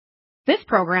This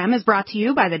program is brought to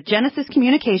you by the Genesis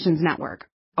Communications Network,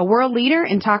 a world leader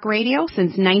in talk radio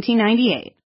since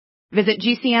 1998. Visit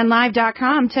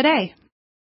GCNlive.com today.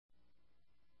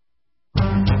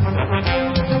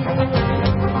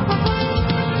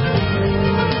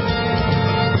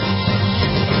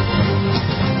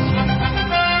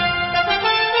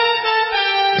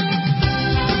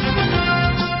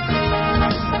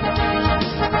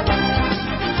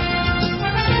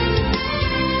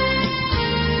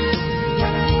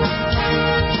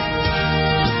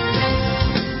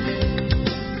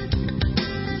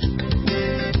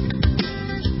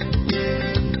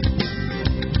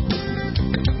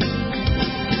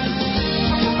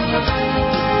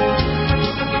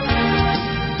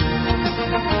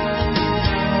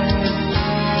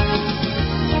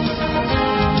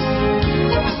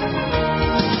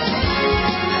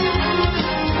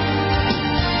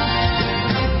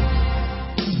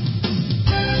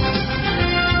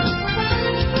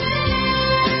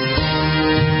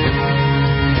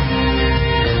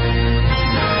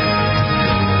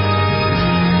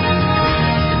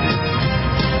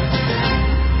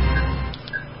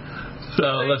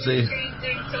 Let's see.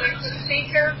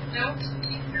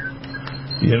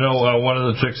 You know, one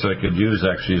of the tricks I could use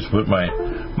actually is put my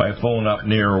phone up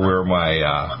near where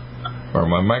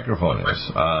my microphone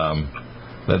is.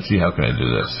 Let's see, how can I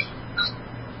do this?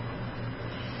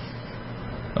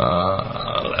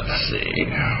 Let's see.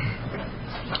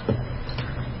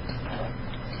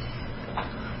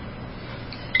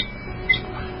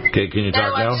 Okay, can you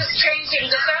talk now? I'm just changing.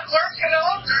 Does that work at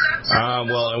all?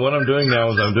 Well, what I'm doing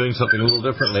now is I'm doing something a little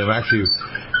differently. I'm actually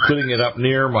putting it up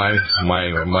near my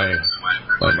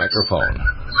microphone.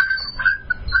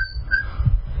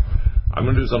 I'm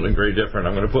going to do something very different.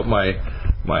 I'm going to put my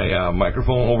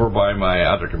microphone over by my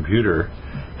other computer,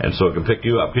 and so it can pick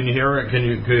you up. Can you hear it? Can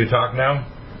you talk now?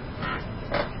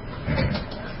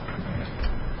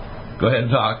 Go ahead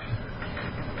and talk.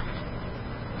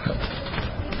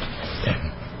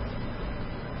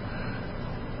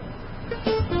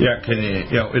 Yeah, can you?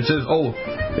 It says,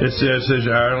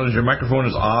 Ireland, your microphone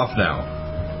is off now.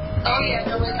 Oh yeah,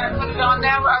 no, I put it on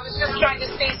now. I was just trying to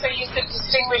see so you could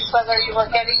distinguish whether you were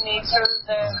getting me through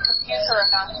the computer or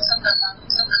not.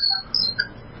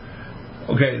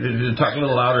 Okay, talk a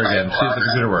little louder again. See if the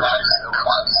computer works.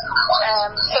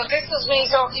 So this is me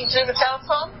talking through the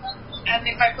telephone, and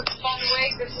if I put the phone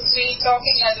away, this is me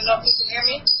talking. I don't know if you can hear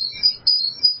me.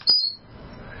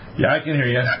 Yeah, I can hear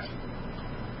you.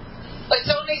 It's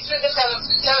only through the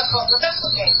telephone, but that's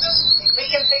okay.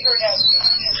 We can figure it out.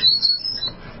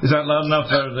 Is that loud enough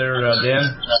there, Dan?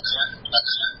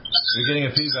 You're getting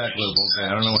a feedback loop. Okay,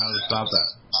 I don't know how to stop that.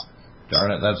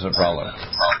 Darn it, that's a problem.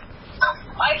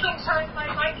 I can turn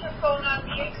my microphone on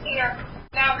mute here.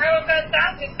 Now, how about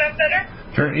that? Is that better?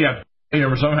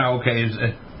 Somehow, okay.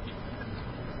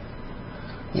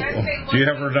 Do you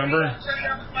have her number? Turn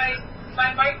off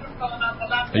my microphone on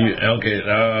the laptop. Okay,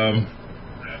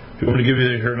 you want me to give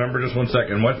you her number? Just one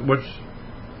second. What's...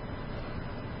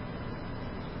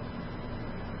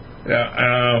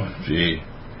 Gee.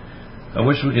 I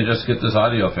wish we could just get this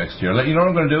audio fixed here. You know what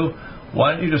I'm going to do?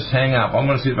 Why don't you just hang up? I'm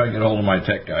going to see if I can get hold of my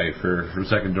tech guy for a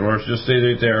second. Dolores, just stay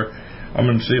right there. I'm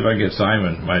going to see if I can get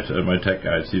Simon, my tech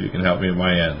guy, see if he can help me at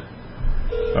my end.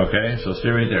 Okay? So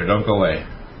stay right there. Don't go away.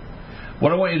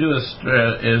 What I want you to do is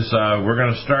we're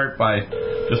going to start by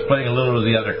just playing a little of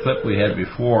the other clip we had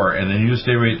before, and then you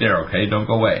stay right there, okay? Don't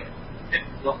go away.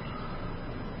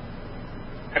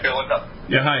 Okay, what's up?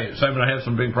 Yeah, hi. Simon, I have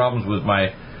some big problems with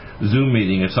my Zoom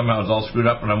meeting, and somehow it's all screwed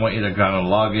up, and I want you to kind of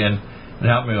log in and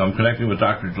help me. I'm connecting with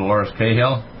Dr. Dolores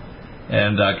Cahill,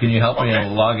 and can you help me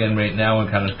log in right now and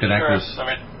kind of connect this?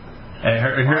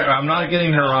 And I'm not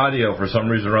getting her audio for some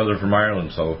reason or other from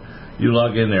Ireland, so you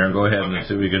log in there and go ahead and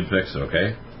see if we can fix it,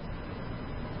 okay?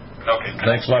 Okay.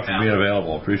 Thanks a lot for being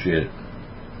available. Appreciate it.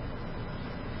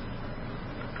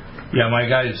 Yeah, my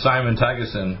guy Simon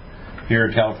Tigerson here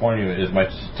in California is my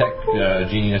tech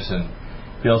genius, and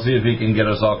he'll see if he can get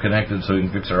us all connected so we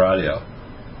can fix our audio.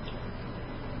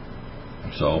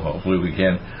 So hopefully we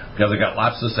can, because I got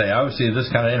lots to say. Obviously, this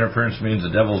kind of interference means the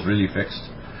devil's really fixed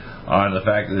on the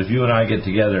fact that if you and I get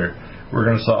together, we're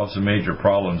going to solve some major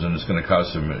problems, and it's going to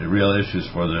cause some real issues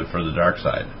for the dark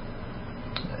side.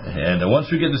 And once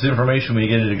we get this information, we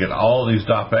need to get all of these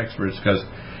DOP experts, because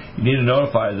you need to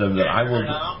notify them that I will.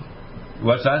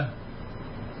 What's that?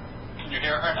 Can you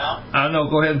hear her now? No,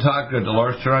 go ahead and talk.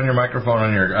 Dolores, turn on your microphone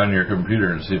on your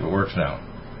computer and see if it works now.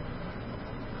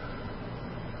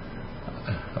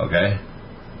 Okay.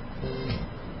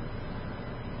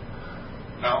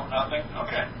 No, nothing?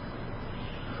 Okay.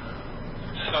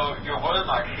 So your water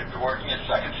mic should be working.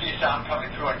 I can see sound coming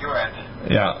through on your end.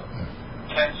 Yeah.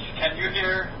 Can you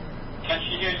hear? Can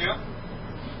she hear you?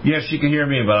 Yes, she can hear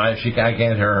me, but I can't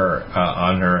hear her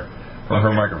on her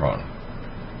microphone.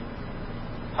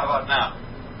 How about now?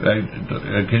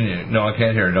 Can you? No, I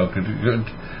can't hear her. No,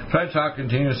 try to talk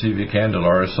continuously if you can,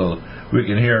 Dolores, so we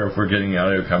can hear if we're getting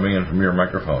audio coming in from your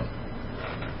microphone.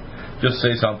 Just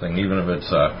say something, even if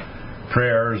it's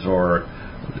prayers or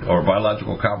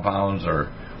biological compounds or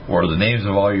the names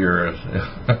of all your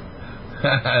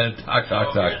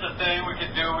talk. Here's the thing we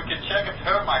could do. We could check if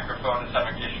her microphone is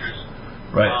having issues.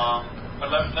 Right. But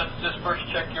let's just first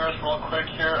check yours real quick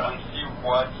here and see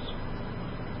what's...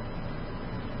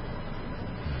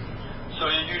 So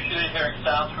you're usually hearing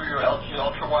sound through your LG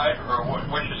ultra wide, or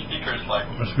what's your speakers like?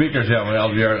 The speakers, yeah, my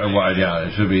LG wide, yeah,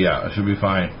 it should be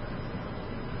fine.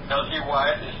 LG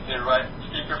wide is the right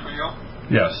speaker for you?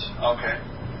 Yes. Okay.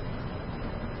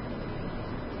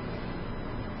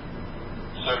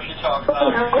 So if she talks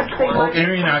now, I can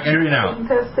hear you now.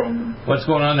 Testing. What's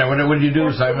going on there? What did you do,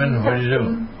 Simon? What did you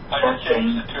do? I just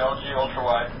changed it to LG ultra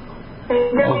wide.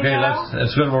 Okay,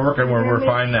 that's good. We're working. We're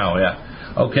fine now. Yeah.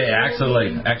 Okay.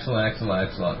 Excellent.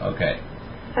 Okay.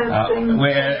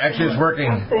 Actually, it's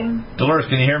working. Testing. Dolores,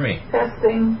 can you hear me?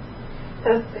 Testing.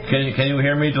 Can you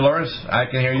hear me, Dolores? I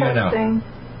can hear you now.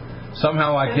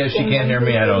 Somehow I guess she can't hear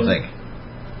me. I don't think.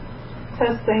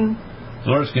 Testing.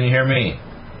 Dolores, can you hear me?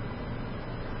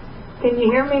 Can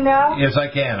you hear me now? Yes, I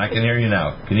can. I can hear you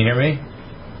now. Can you hear me?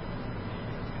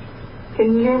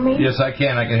 Can you hear me? Yes, I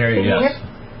can. I can hear you. Yes.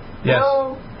 Yes.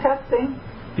 Hello. Testing.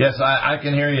 Yes, I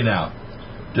can hear you now.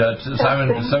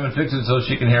 Simon, fix it so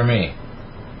she can hear me.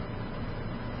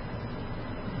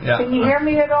 Yeah. Can you hear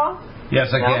me at all?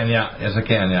 Yes, I can. Yeah. Yes, I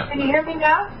can. Yeah. Can you hear me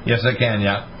now? Yes, I can.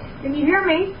 Yeah. Can you hear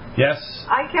me? Yes.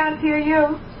 I can't hear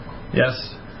you.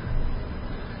 Yes.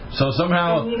 So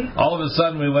somehow, all of a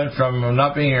sudden, we went from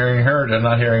not being hearing her to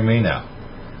not hearing me now.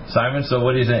 Simon, so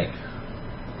what do you think?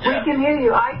 We can hear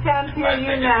you. I can't hear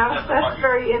you now. That's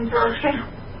very interesting.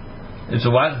 It's a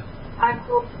what? I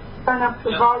will turn up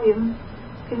the volume.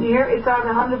 Can you hear? It's on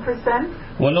 100%.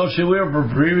 Well, no,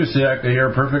 previously I could hear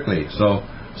her perfectly. So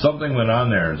something went on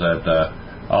there that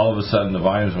all of a sudden the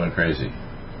volumes went crazy.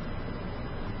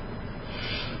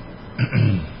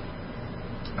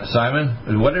 Simon,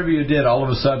 whatever you did, all of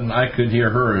a sudden I could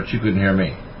hear her and she couldn't hear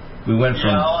me. We went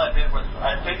from... Yeah, all I did was,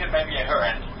 I think it may be at her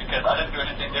end, because I didn't do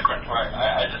anything different, right?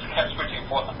 I just kept switching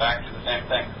forth and back to the same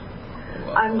thing.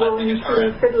 I'm going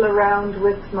to fiddle around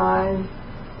with my...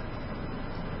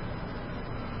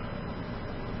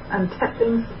 I'm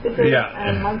tapping speakers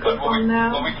and microphone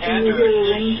now. What we can do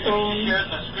is she shares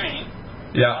the screen.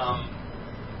 Yeah.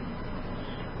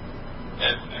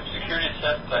 If security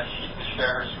says that she can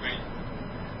share her screen,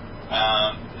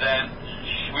 then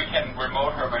we can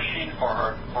remote her machine for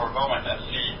her for a moment and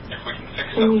see if we can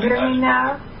fix something. Can you hear me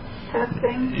now?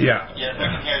 Testing? Yeah. Yes, I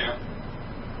can hear you.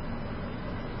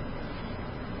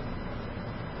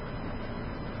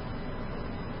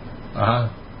 Uh-huh.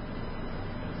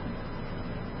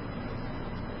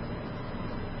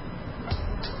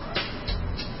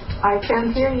 I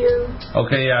can't hear you.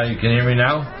 Okay, yeah, you can hear me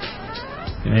now?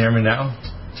 Can you hear me now?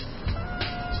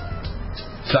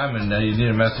 Simon, now you need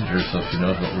a messenger so she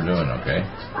knows what we're doing, okay?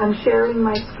 I'm sharing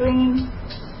my screen.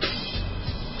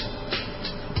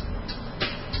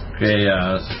 Okay,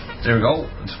 there we go.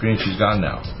 The screen, she's gone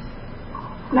now.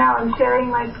 Now I'm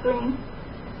sharing my screen.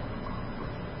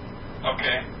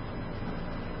 Okay.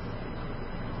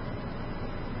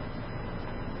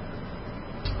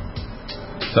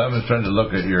 Simon's trying to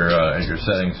look at your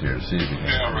settings here to see if you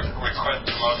can. Request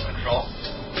remote control.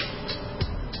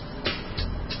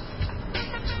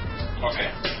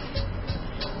 Okay.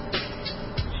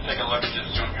 Let's take a look at this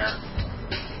Zoom here.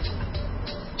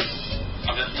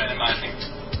 I'm just minimizing.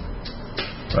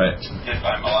 Right. If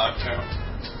I'm allowed to.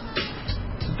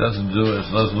 It doesn't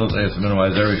look like it's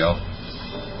minimized. There we go.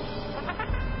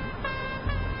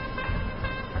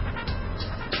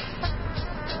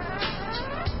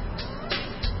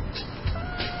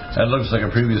 That looks like a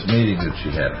previous meeting that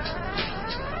she had.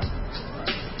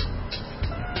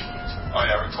 Oh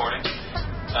yeah, recording.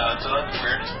 So that's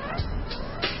weird.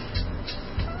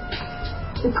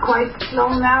 It's quite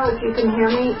slow now. If you can hear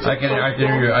me. I can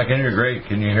hear you. I can hear you great.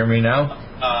 Can you hear me now?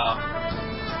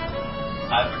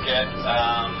 I forget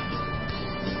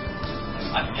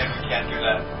we can't do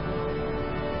that.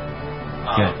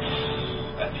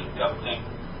 That's a dumb thing.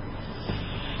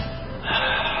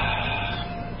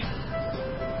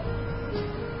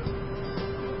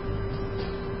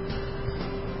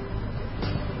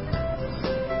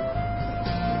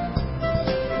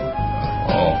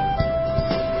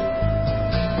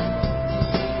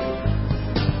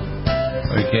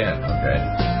 can't. Okay.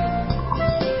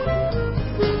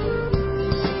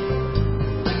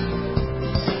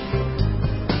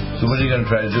 So what are you going to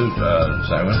try to do,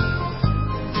 Simon?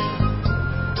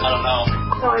 I don't know.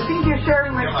 No, I think you're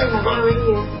sharing my screen. I don't know where he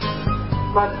is.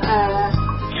 But,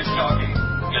 Keep talking.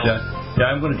 Yeah,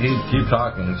 I'm going to keep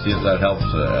talking and see if that helps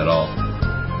at all.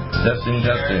 Testing.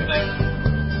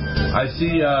 I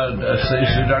see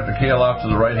Dr. Kale off to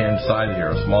the right-hand side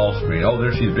here, a small screen. Oh,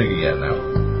 there she's big again now.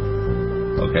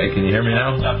 Okay, can you hear me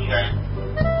now? Stop sharing.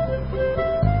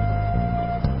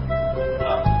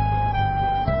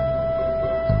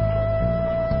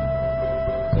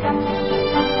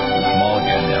 Small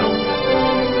again now.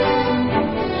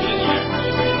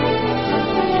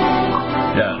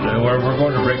 Yeah, we're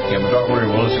going to break again, but don't worry,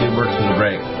 we'll see if it works in the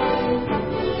break.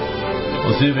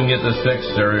 We'll see if we can get this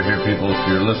fixed here, people, if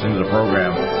you're listening to the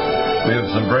program. We have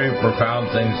some very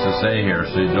profound things to say here,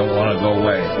 so you don't want to go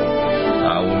away.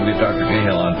 When we get Dr.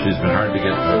 Cahill on, she's been hard to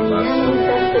get to us.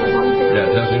 Yeah,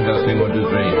 testing, 1, 2,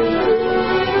 3.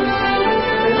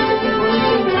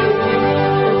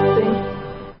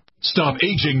 Stop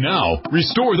aging now.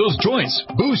 Restore those joints.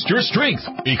 Boost your strength.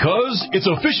 Because it's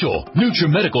official.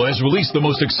 NutriMedical has released the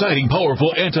most exciting,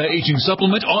 powerful anti-aging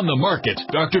supplement on the market.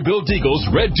 Dr. Bill Deagle's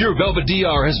Red Deer Velvet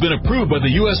DR has been approved by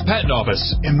the U.S. Patent Office.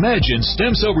 Imagine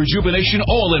stem cell rejuvenation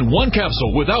all in one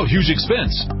capsule without huge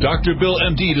expense. Dr. Bill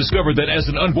MD discovered that as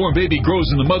an unborn baby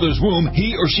grows in the mother's womb,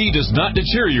 he or she does not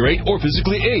deteriorate or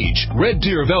physically age. Red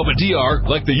Deer Velvet DR,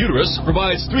 like the uterus,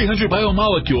 provides 300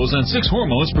 biomolecules and 6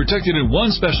 hormones protected in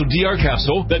one special DR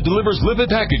capsule that delivers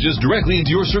lipid packages directly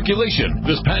into your circulation.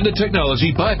 This patented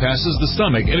technology bypasses the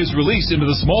stomach and is released into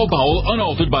the small bowel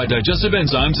unaltered by digestive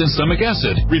enzymes and stomach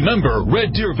acid. Remember,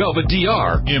 Red Deer Velvet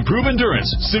DR. Improve endurance,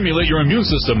 stimulate your immune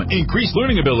system, increase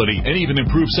learning ability, and even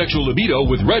improve sexual libido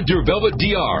with Red Deer Velvet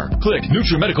DR. Click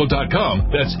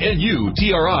NutriMedical.com, that's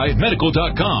NUTRI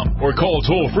medical.com, or call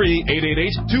toll-free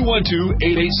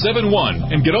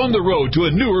 888-212-8871 and get on the road to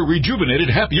a newer,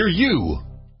 rejuvenated, happier you.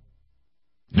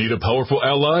 Need a powerful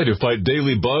ally to fight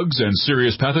daily bugs and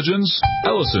serious pathogens?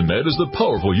 Allicin Med is the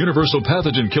powerful universal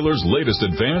pathogen killer's latest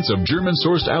advance of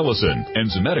German-sourced allicin,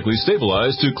 enzymatically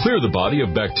stabilized to clear the body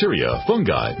of bacteria,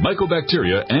 fungi,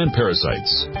 mycobacteria, and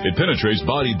parasites. It penetrates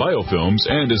body biofilms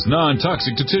and is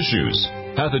non-toxic to tissues.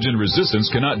 Pathogen resistance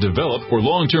cannot develop for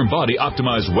long-term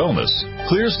body-optimized wellness.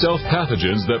 Clear stealth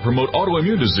pathogens that promote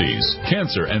autoimmune disease,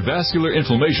 cancer, and vascular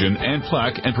inflammation and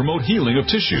plaque and promote healing of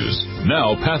tissues.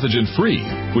 Now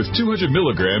pathogen-free. With 200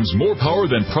 milligrams more power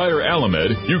than prior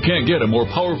Alamed, you can't get a more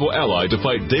powerful ally to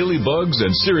fight daily bugs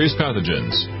and serious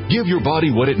pathogens. Give your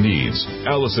body what it needs.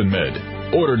 Allicin Med.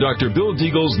 Order Dr. Bill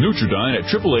Deagle's Nutridyne at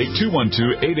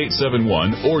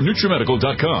 888-212-8871 or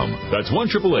NutriMedical.com. That's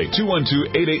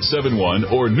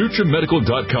 1-888-212-8871 or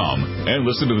NutriMedical.com. And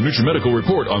listen to the NutriMedical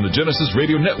Report on the Genesis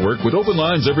Radio Network with open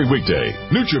lines every weekday.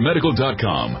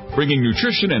 NutriMedical.com, bringing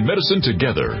nutrition and medicine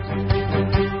together.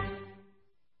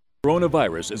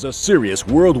 Coronavirus is a serious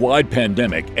worldwide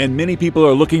pandemic, and many people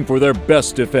are looking for their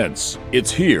best defense.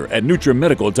 It's here at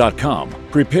NutriMedical.com.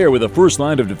 Prepare with a first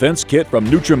line of defense kit from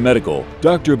NutriMedical.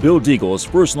 Dr. Bill Deagle's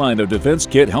first line of defense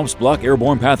kit helps block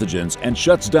airborne pathogens and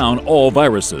shuts down all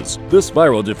viruses. This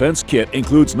viral defense kit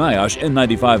includes NIOSH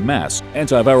N95 mask,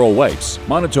 antiviral wipes,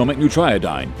 monatomic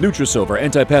Nutriodine, Nutrisilver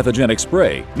antipathogenic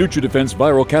spray, NutriDefense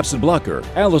viral capsid blocker,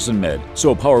 Allicin Med,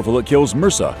 so powerful it kills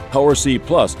MRSA, Power C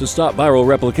Plus to stop viral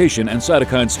replication and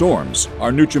cytokine storms.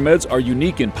 Our NutriMeds are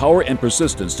unique in power and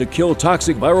persistence to kill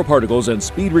toxic viral particles and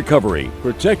speed recovery.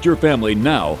 Protect your family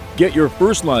now. Get your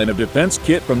first line of defense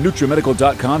kit from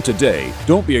NutriMedical.com today.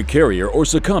 Don't be a carrier or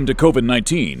succumb to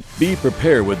COVID-19. Be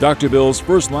prepared with Dr. Bill's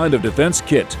first line of defense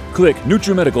kit. Click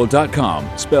NutriMedical.com,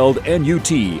 spelled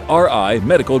N-U-T-R-I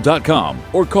medical.com,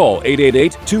 or call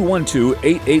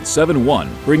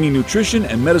 888-212-8871, bringing nutrition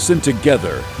and medicine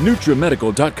together.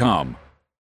 NutriMedical.com.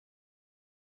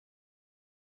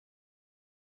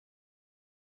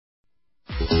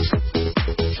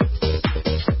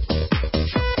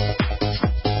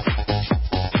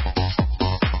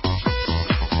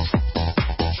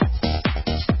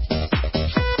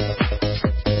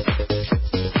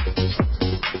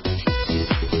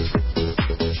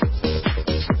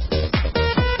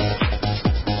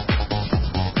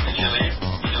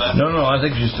 No, I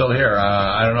think she's still here.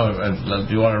 I don't know. Do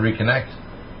you want to reconnect?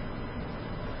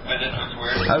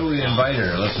 How do we invite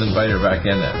her? Let's invite her back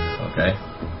in then, okay?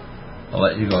 I'll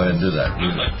let you go ahead and do that. It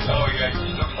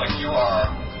looks like you are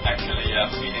actually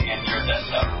feeding in your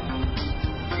desktop.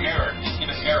 Mirror. You see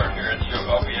the mirror here. It's your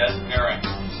OBS mirroring.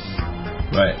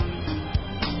 Right.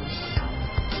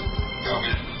 Your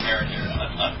OBS is mirrored here, and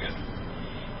that's not good.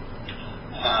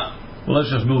 Well,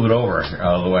 let's just move it over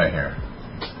out of the way here.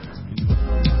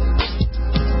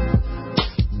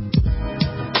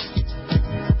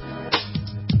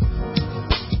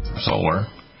 Solar.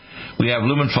 We have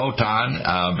LUMEN PHOTON,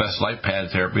 best light pad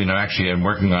therapy, and I'm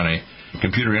working on a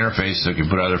computer interface that can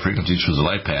put other frequencies for the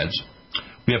light pads.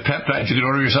 We have peptides you can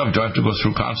order yourself. You don't have to go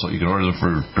through consult. You can order them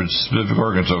for specific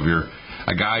organs. So if you're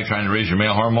a guy trying to raise your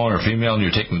male hormone, or female, and you're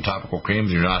taking the topical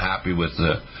creams and you're not happy with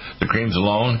the creams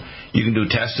alone, you can do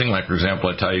testing. Like, for example,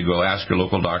 I tell you, go ask your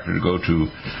local doctor to go to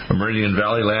Meridian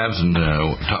Valley Labs in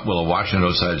Willow, Washington,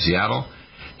 outside Seattle.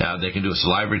 They can do a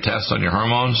salivary test on your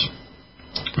hormones,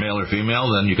 male or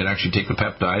female. Then you can actually take the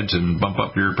peptides and bump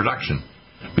up your production.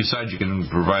 Besides, you can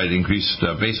provide increased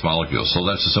base molecules. So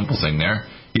that's a simple thing there.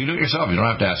 You can do it yourself. You don't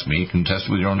have to ask me. You can test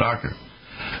it with your own doctor.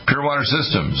 Pure Water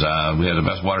Systems. We have the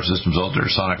best water systems out there,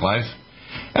 Sonic Life.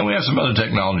 And we have some other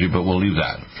technology, but we'll leave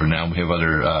that. For now, we have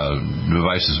other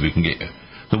devices we can get you.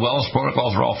 The wellness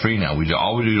protocols are all free now.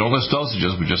 All we do, don't list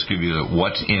dosages. We just give you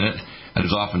what's in it. And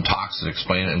there's often talks that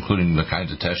explain it, including the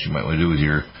kinds of tests you might want to do with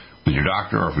your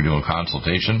doctor, or if we're doing a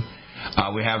consultation.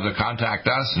 We have the contact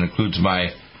us, and includes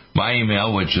my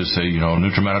email, which is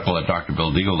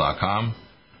NutriMedical@drbilldeagle.com.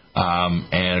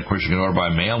 And of course, you can order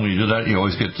by mail. When you do that, you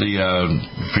always get the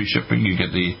free shipping. You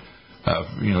get the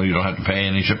you don't have to pay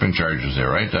any shipping charges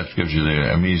there, right? That gives you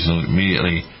the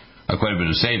immediately quite a bit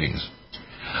of savings.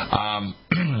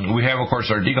 We have, of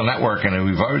course, our Deagle Network, and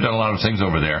we've already done a lot of things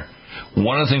over there.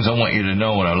 One of the things I want you to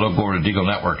know when I look over to Deagle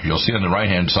Network, you'll see on the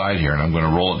right-hand side here, and I'm going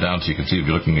to roll it down so you can see if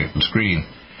you're looking at the screen.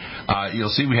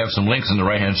 You'll see we have some links on the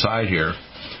right-hand side here.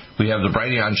 We have the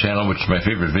Brighteon channel, which is my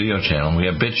favorite video channel. We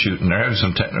have BitChute, and they're having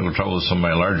some technical trouble with some of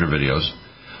my larger videos.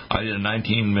 I did a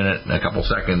 19-minute and a couple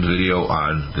second video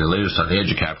on the latest on the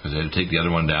EduCap because I had to take the other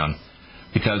one down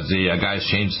because the guys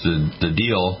changed the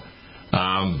deal,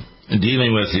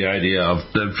 dealing with the idea of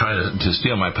them trying to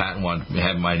steal my patent, want to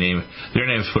have my name, their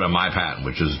names put on my patent,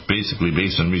 which is basically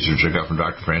based on research I got from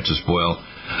Dr. Francis Boyle,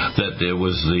 that it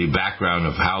was the background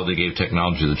of how they gave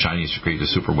technology to the Chinese to create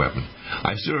the super weapon.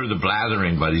 I still heard the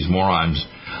blathering by these morons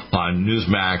on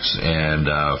Newsmax and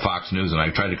Fox News, and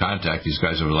I tried to contact these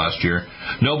guys over the last year.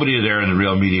 Nobody there in the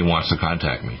real media wants to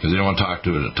contact me because they don't want to talk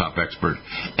to a top expert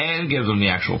and give them the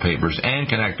actual papers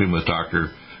and connect them with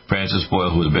Dr. Francis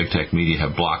Boyle, who the big tech media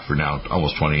have blocked for now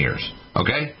almost 20 years.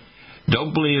 Okay?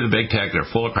 Don't believe the big tech. They're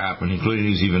full of crap, and including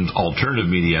these even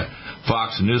alternative media,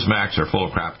 Fox and Newsmax are full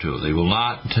of crap too. They will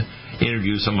not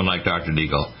interview someone like Dr.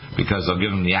 Deagle because they'll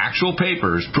give them the actual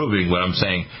papers proving what I'm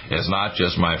saying is not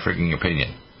just my freaking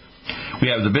opinion. We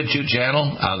have the BitChute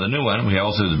channel, the new one. We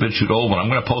also have the BitChute old one. I'm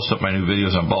going to post up my new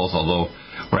videos on both, although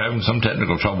we're having some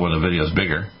technical trouble when the video is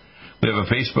bigger. We have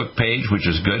a Facebook page, which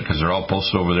is good because they're all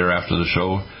posted over there after the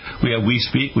show. We have We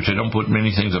Speak, which I don't put many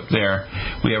things up there.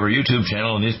 We have our YouTube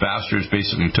channel, and these bastards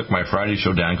basically took my Friday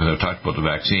show down because I talked about the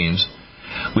vaccines.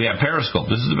 We have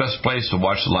Periscope. This is the best place to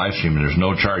watch the live stream, and there's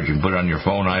no charge. You can put it on your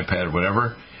phone, iPad, or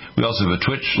whatever. We also have a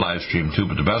Twitch live stream, too,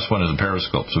 but the best one is the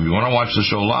Periscope. So if you want to watch the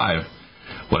show live,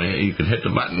 well, you can hit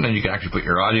the button, and you can actually put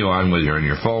your audio on, whether you're on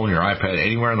your phone, your iPad,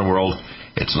 anywhere in the world.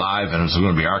 It's live, and it's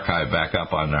going to be archived back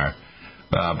up on our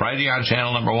Brighteon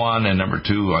channel #1 and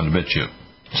 #2 on the BitChute.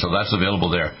 So that's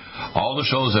available there. All the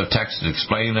shows have text to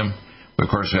explain them. Of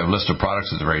course, we have a list of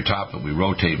products at the very top that we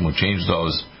rotate, and we'll change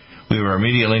those. We have our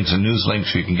media links and news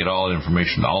links so you can get all the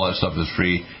information. All that stuff is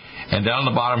free. And down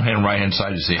the bottom right-hand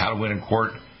side, you see how to win in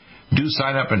court. Do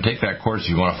sign up and take that course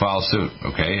if you want to file suit.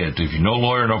 Okay? If you're no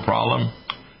lawyer, no problem.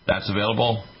 That's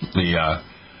available. The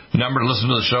number to listen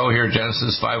to the show here at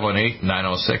Genesis,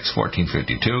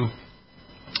 518-906-1452.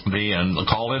 The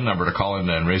call-in number to call in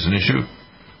and raise an issue,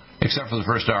 except for the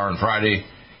first hour on Friday,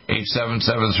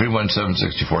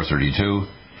 877-317-6432.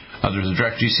 There's a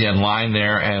direct GCN line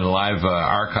there and live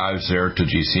archives there to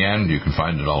GCN. You can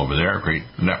find it all over there. Great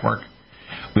network.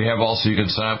 We have also, you can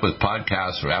sign up with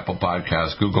podcasts for Apple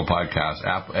Podcasts, Google Podcasts,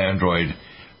 Android,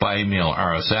 by email,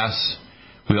 RSS.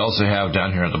 We also have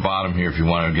down here at the bottom here, if you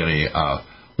want to get a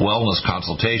wellness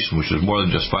consultation, which is more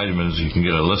than just vitamins. You can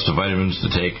get a list of vitamins to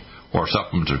take, or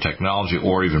supplements or technology,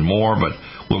 or even more, but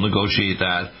we'll negotiate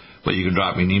that. But you can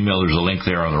drop me an email. There's a link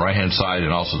there on the right-hand side,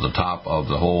 and also at the top of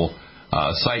the whole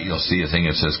site, you'll see a thing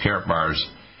that says Carrot Bars.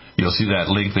 You'll see that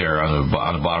link there on the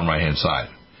bottom right-hand side.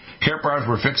 Carrot Bars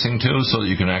we're fixing, too, so that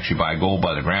you can actually buy gold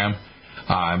by the gram.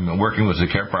 I'm working with the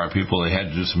Carrot Bar people. They had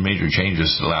to do some major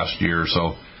changes the last year or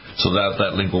so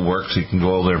that link will work, so you can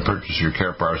go over there and purchase your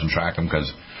Carrot Bars and track them,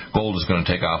 because gold is going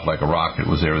to take off like a rocket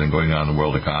with everything going on in the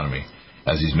world economy,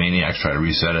 as these maniacs try to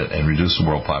reset it and reduce the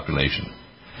world population.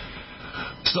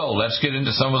 So let's get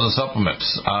into some of the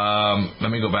supplements. Let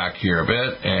me go back here a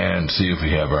bit and see if we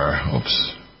have our...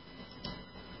 Oops.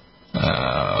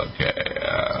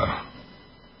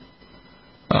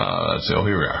 Let's see. Oh,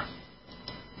 here we are.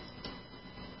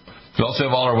 We also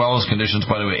have all our wellness conditions,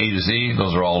 by the way, A to Z.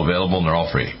 Those are all available, and they're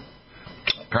all free.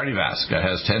 Cardiovasc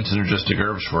has 10 synergistic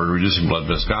herbs for reducing blood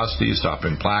viscosity,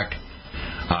 stopping plaque.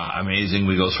 Amazing.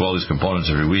 We go through all these components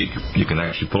every week. You can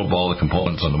actually pull up all the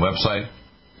components on the website.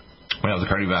 We have the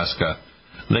Cardiovasc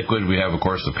liquid. We have, of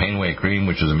course, the Pain Away cream,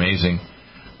 which is amazing.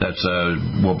 That's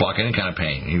will block any kind of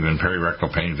pain, even perirectal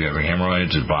pain. If you have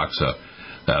hemorrhoids, it blocks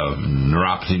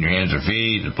neuropathy in your hands or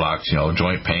feet. It blocks,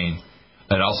 joint pain.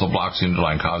 It also blocks the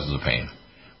underlying causes of pain.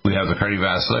 We have the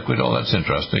Cardiovasc liquid. Oh, that's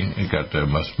interesting. It got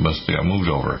must moved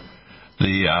over.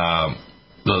 The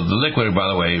liquid, by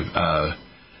the way,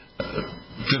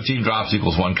 15 drops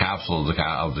equals 1 capsule of the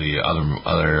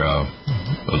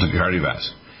Cardiovasc.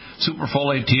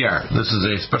 Superfolate TR. This is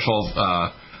a special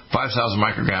 5,000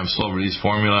 microgram slow release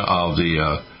formula of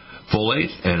the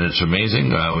folate, and it's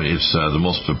amazing. It's the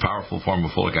most powerful form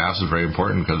of folic acid, very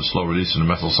important because it's slow release in the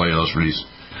methylcellulose release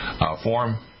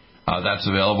form. That's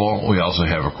available. We also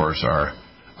have, of course, our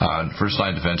first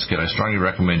line defense kit. I strongly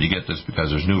recommend you get this because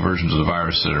there's new versions of the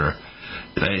virus that are,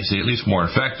 they say, at least more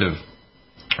effective.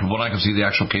 From what I can see, the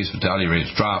actual case fatality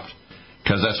rates dropped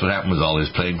because that's what happened with all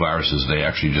these plague viruses. They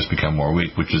actually just become more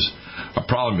weak, which is a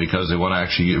problem because they want to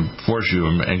actually force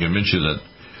you and convince you that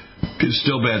it's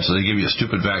still bad, so they give you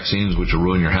stupid vaccines which will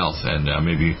ruin your health and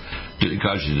maybe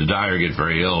cause you to die or get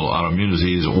very ill, autoimmune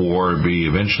disease, or be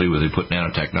eventually where they put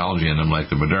nanotechnology in them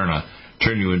like the Moderna,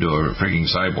 turn you into a freaking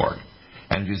cyborg.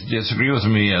 And if you disagree with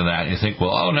me on that, you think,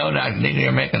 well, oh no,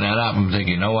 you're making that up. I'm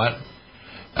thinking, you know what?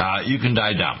 You can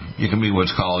die dumb. You can be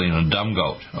what's called, dumb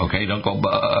goat. Okay, don't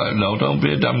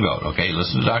be a dumb goat. Okay,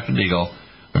 listen to Dr. Deagle.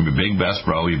 I'm your big best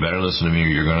bro. You better listen to me or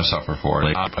you're going to suffer for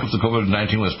it. The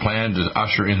COVID-19 was planned to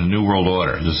usher in a new world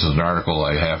order. This is an article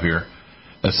I have here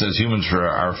that says humans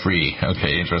are free.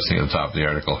 Okay, interesting at the top of the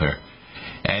article here.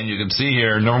 And you can see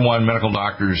here, number one, medical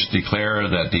doctors declare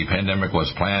that the pandemic was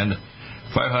planned.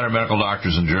 500 medical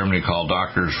doctors in Germany called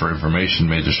Doctors for Information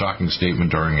made the shocking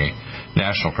statement during a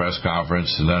national press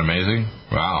conference. Isn't that amazing?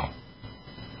 Wow.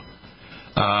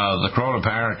 The Corona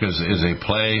Panic is a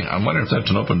play. I wonder if that's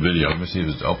an open video. Let me see if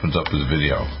it opens up as a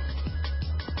video.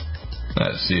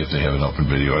 Let's see if they have an open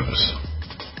video of this.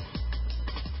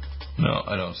 No,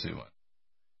 I don't see one.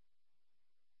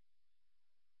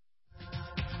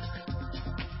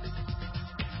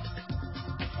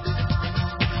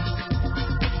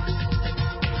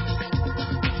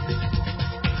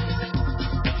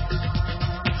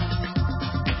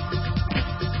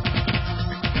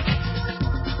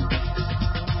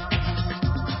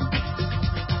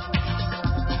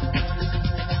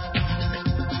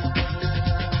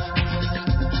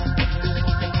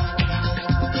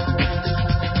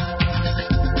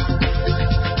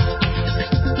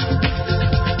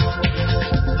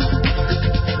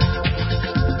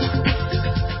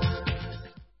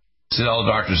 See all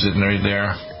the doctors sitting right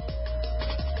there?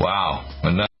 Wow.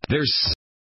 And there's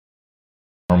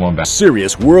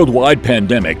serious worldwide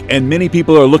pandemic, and many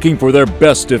people are looking for their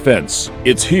best defense.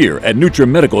 It's here at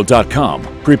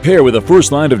NutriMedical.com. Prepare with a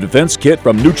first line of defense kit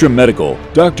from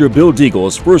NutriMedical. Dr. Bill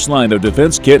Deagle's first line of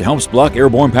defense kit helps block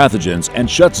airborne pathogens and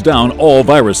shuts down all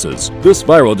viruses. This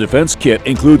viral defense kit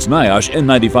includes NIOSH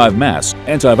N95 mask,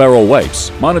 antiviral wipes,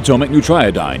 monatomic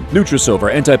nutriodine,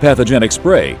 Nutrisilver antipathogenic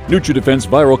spray, NutriDefense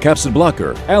viral capsid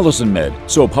blocker, Allison Med,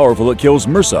 so powerful it kills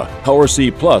MRSA, Power C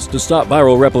Plus to stop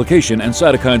viral replication and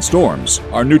cytokine storms.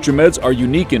 Our NutriMeds are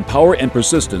unique in power and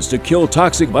persistence to kill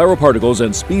toxic viral particles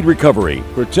and speed recovery.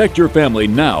 Protect your family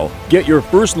now. Get your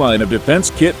first line of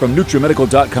defense kit from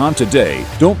NutriMedical.com today.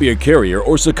 Don't be a carrier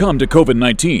or succumb to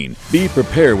COVID-19. Be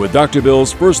prepared with Dr.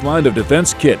 Bill's first line of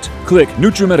defense kit. Click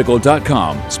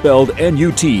NutriMedical.com, spelled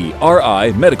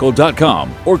NUTRI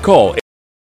medical.com, or call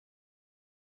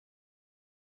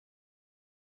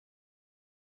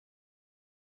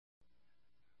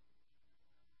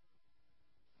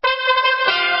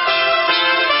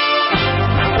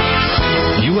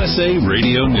USA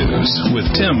Radio News with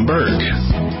Tim Berg.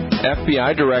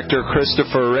 FBI Director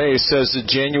Christopher Wray says the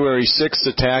January 6th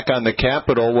attack on the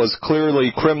Capitol was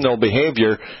clearly criminal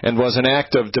behavior and was an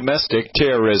act of domestic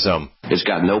terrorism. It's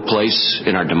got no place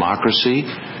in our democracy,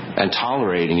 and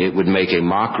tolerating it would make a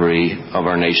mockery of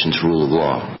our nation's rule of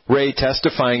law. Wray,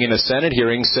 testifying in a Senate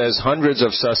hearing, says hundreds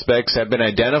of suspects have been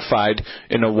identified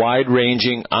in a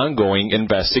wide-ranging, ongoing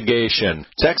investigation.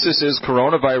 Texas's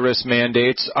coronavirus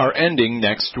mandates are ending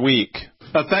next week.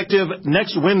 Effective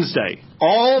next Wednesday,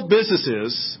 all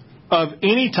businesses of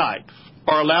any type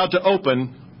are allowed to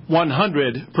open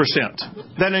 100%.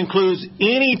 That includes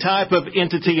any type of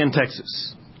entity in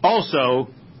Texas. Also,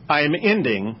 I am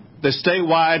ending the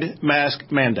statewide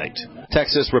mask mandate.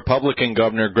 Texas Republican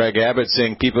Governor Greg Abbott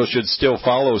saying people should still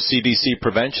follow CDC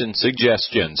prevention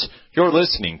suggestions. You're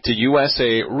listening to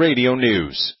USA Radio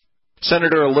News.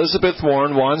 Senator Elizabeth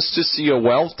Warren wants to see a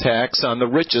wealth tax on the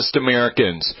richest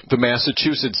Americans. The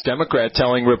Massachusetts Democrat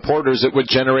telling reporters it would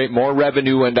generate more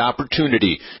revenue and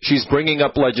opportunity. She's bringing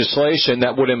up legislation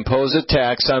that would impose a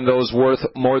tax on those worth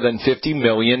more than $50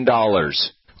 million.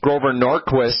 Grover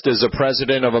Norquist is the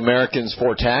president of Americans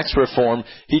for Tax Reform.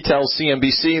 He tells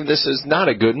CNBC this is not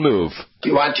a good move. If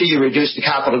you want to, you reduce the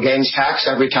capital gains tax.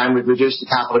 Every time we've reduced the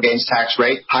capital gains tax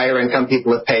rate, higher income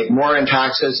people have paid more in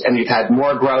taxes, and you've had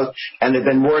more growth, and there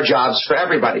have been more jobs for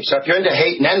everybody. So if you're into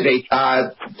hate and envy,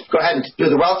 go ahead and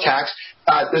do the wealth tax.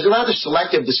 There's a rather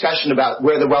selective discussion about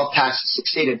where the wealth tax has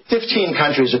succeeded. 15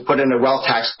 countries have put in a wealth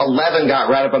tax. 11 got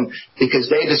rid of them because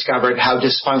they discovered how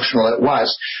dysfunctional it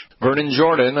was. Vernon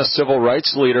Jordan, a civil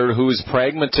rights leader whose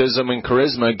pragmatism and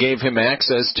charisma gave him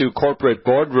access to corporate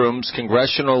boardrooms,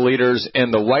 congressional leaders,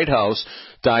 and the White House,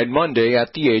 died Monday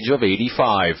at the age of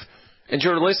 85. And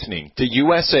you're listening to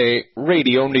USA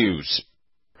Radio News.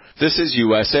 This is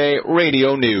USA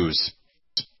Radio News.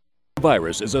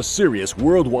 Virus is a serious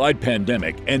worldwide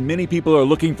pandemic, and many people are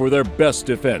looking for their best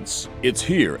defense. It's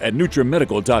here at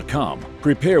NutriMedical.com.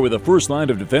 Prepare with a first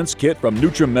line of defense kit from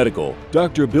NutriMedical.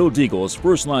 Dr. Bill Deagle's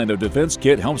first line of defense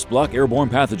kit helps block airborne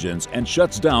pathogens and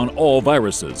shuts down all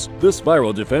viruses. This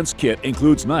viral defense kit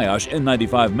includes NIOSH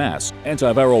N95 mask,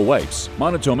 antiviral wipes,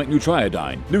 monatomic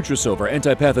Nutriodine, Nutrisilver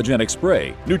antipathogenic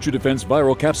spray, NutriDefense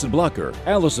viral capsid blocker,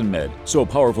 Allison Med, so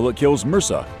powerful it kills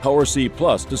MRSA, Power C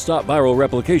Plus to stop viral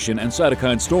replication and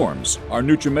cytokine storms. Our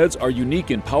NutriMeds are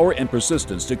unique in power and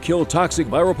persistence to kill toxic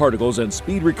viral particles and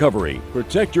speed recovery.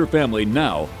 Protect your family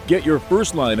now. Get your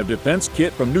first line of defense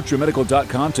kit from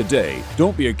NutriMedical.com today.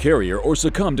 Don't be a carrier or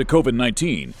succumb to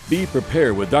COVID-19. Be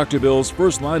prepared with Dr. Bill's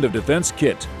first line of defense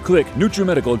kit. Click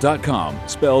NutriMedical.com,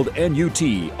 spelled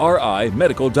N-U-T-R-I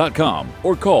medical.com,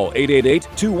 or call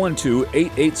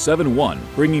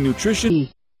 888-212-8871. Bringing nutrition.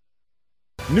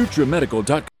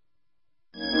 NutriMedical.com.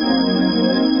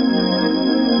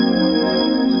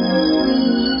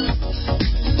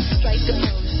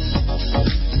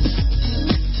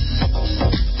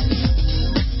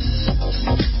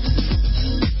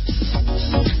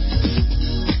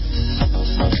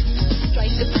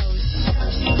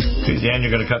 Dan,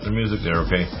 you're going to cut the music there,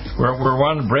 okay? We're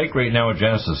on break right now at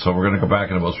Genesis, so we're going to go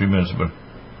back in about 3 minutes, but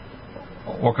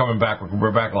we're coming back. We're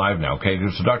back live now, okay?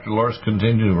 So Dr. Loris,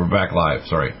 continue. We're back live.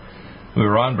 Sorry. We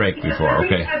were on break before,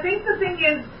 okay? I think the thing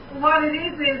is, what it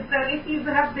is that if you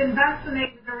have been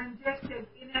vaccinated or injected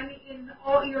in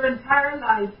all your entire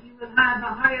life, you will have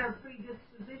a higher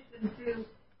predisposition to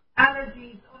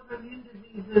allergies, autoimmune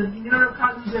diseases,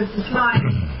 neurocognitive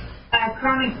decline,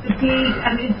 chronic fatigue,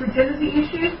 and infertility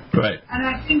issues. Right. And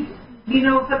I think,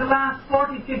 for the last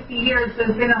 40, 50 years,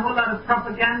 there's been a whole lot of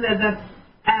propaganda that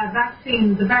the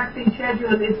vaccine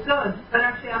schedule is good. But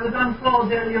actually, I was on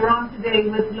calls earlier on today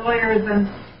with lawyers and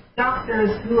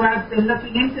doctors who have been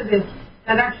looking into this,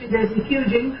 that actually there's a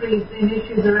huge increase in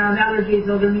issues around allergies,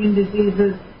 autoimmune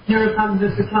diseases,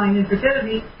 neurocognitive decline,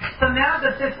 infertility. So now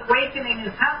that this awakening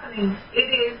is happening, it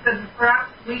is that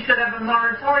perhaps we should have a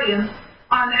moratorium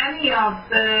on any of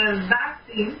the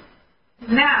vaccines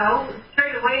now,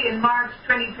 straight away in March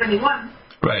 2021,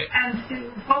 right, and to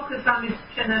focus on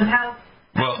nutrition and health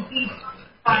and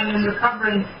detoxifying and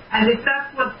recovering. And if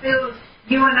that's what Bill,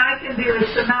 you and I can do,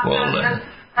 is to not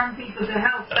turn people to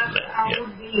health, that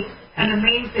would be an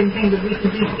amazing thing that we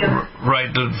could do together.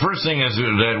 Right. The first thing is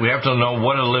that we have to know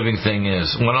what a living thing is.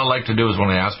 What I like to do is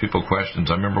when I ask people questions,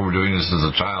 I remember we're doing this as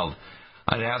a child,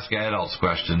 I'd ask adults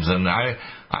questions, and I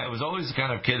was always the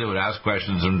kind of kid that would ask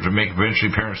questions and to make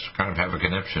eventually parents kind of have a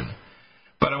connection.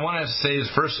 But I want to say is,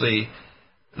 firstly,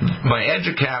 my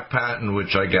EduCap patent,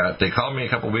 which I got, they called me a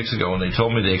couple of weeks ago and they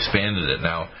told me they expanded it.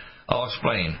 Now, I'll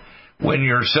explain. When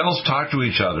your cells talk to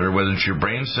each other, whether it's your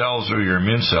brain cells or your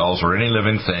immune cells or any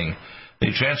living thing,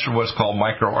 they transfer what's called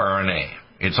microRNA.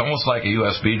 It's almost like a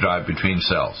USB drive between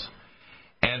cells.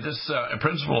 And this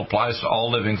principle applies to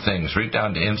all living things, right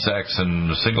down to insects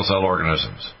and single-cell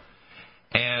organisms.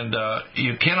 And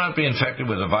you cannot be infected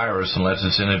with a virus unless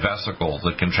it's in a vesicle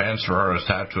that can transfer or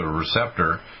attach to a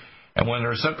receptor. And when the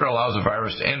receptor allows a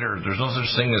virus to enter, there's no such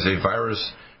thing as a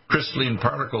virus crystalline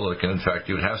particle that can infect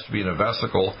you. It has to be in a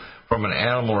vesicle from an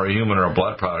animal or a human or a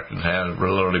blood product and have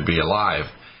literally be alive.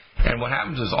 And what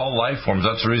happens is all life forms,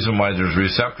 that's the reason why there's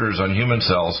receptors on human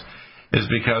cells, is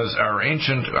because our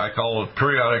ancient, I call it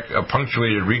periodic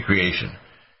punctuated recreation.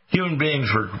 Human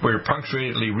beings were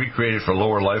punctuatedly recreated for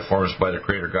lower life forms by the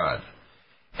Creator God.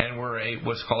 And we're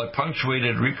what's called a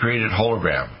punctuated recreated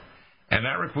hologram. And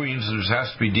that means there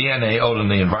has to be DNA out in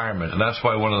the environment. And that's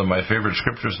why one of my favorite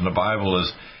scriptures in the Bible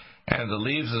is, and the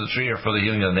leaves of the tree are for the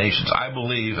healing of the nations. I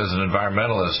believe, as an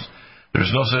environmentalist,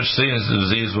 there's no such thing as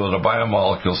a disease with a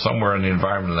biomolecule somewhere in the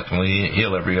environment that can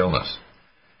heal every illness.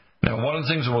 Now, one of the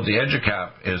things about the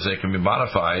EduCap is they can be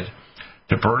modified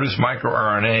to produce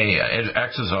microRNA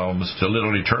exosomes to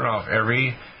literally turn off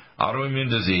every autoimmune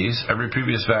disease, every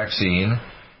previous vaccine,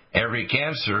 every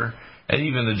cancer, and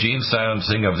even the gene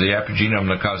silencing of the epigenome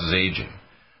that causes aging.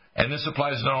 And this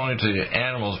applies not only to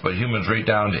animals, but humans right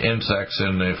down to insects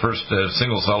and the first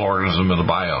single-cell organism of the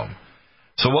biome.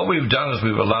 So what we've done is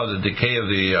we've allowed the decay of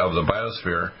the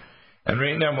biosphere, and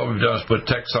right now what we've done is put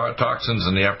toxins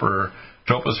in the upper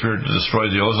troposphere to destroy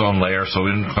the ozone layer,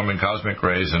 so incoming cosmic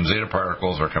rays and zeta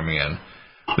particles are coming in.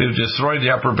 We've destroyed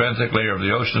the upper benthic layer of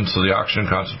the ocean, so the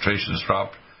oxygen concentration has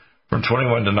dropped from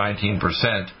 21 to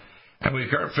 19%. And we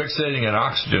are fixating on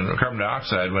oxygen, or carbon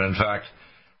dioxide, when in fact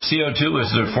CO2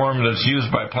 is the form that's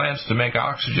used by plants to make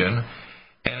oxygen.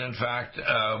 And in fact,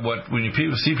 when you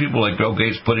see people like Bill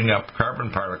Gates putting up carbon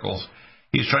particles,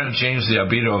 he's trying to change the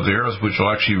albedo of the Earth, which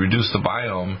will actually reduce the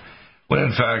biome, when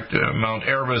in fact Mount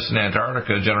Erebus in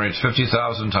Antarctica generates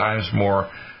 50,000 times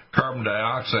more carbon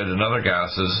dioxide and other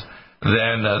gases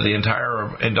than the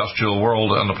entire industrial world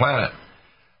on the planet.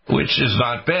 Which is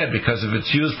not bad, because if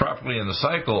it's used properly in the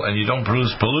cycle and you don't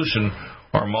produce pollution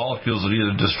or molecules that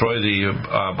either destroy the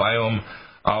biome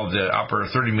of the upper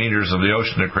 30 meters of the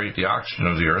ocean to create the oxygen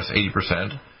of the Earth,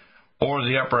 80%, or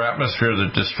the upper atmosphere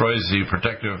that destroys the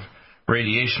protective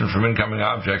radiation from incoming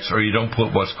objects, or you don't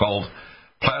put what's called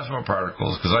plasma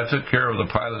particles, because I took care of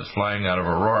the pilots flying out of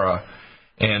Aurora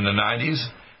in the 90s,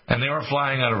 and they were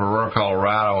flying out of Aurora,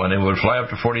 Colorado, and they would fly up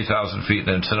to 40,000 feet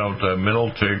and then send out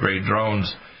military-grade drones,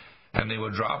 and they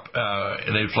would drop,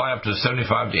 they'd fly up to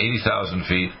 75 to 80,000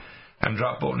 feet and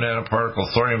drop out nanoparticle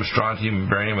thorium, strontium,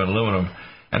 barium, and aluminum.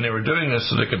 And they were doing this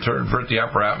so they could convert the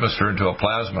upper atmosphere into a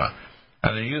plasma.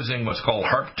 And they're using what's called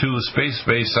HARP-2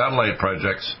 space-based satellite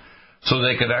projects so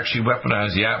they could actually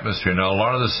weaponize the atmosphere. Now, a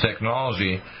lot of this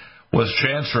technology was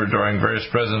transferred during various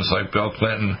presidents like Bill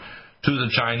Clinton to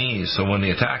the Chinese. So when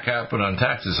the attack happened on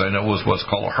Texas, I know it was what's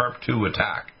called a HARP-2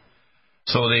 attack.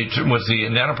 So they, with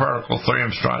the nanoparticle thorium,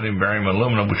 strontium, barium, and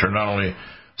aluminum, which are not only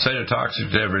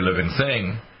cytotoxic to every living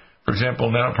thing. For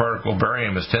example, nanoparticle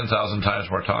barium is 10,000 times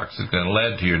more toxic than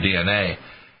lead to your DNA.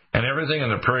 And everything in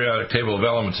the periodic table of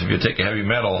elements, if you take a heavy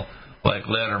metal like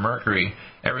lead or mercury,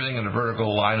 everything in the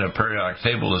vertical line of the periodic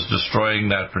table is destroying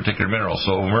that particular mineral.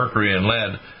 So mercury and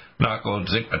lead knock out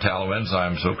zinc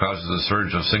metalloenzymes, so it causes a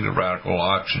surge of single radical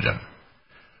oxygen.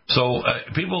 So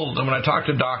people, when I talk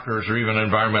to doctors or even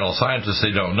environmental scientists,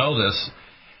 they don't know this,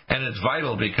 and it's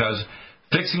vital because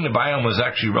fixing the biome is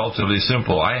actually relatively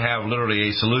simple. I have literally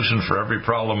a solution for every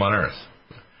problem on Earth.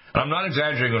 And I'm not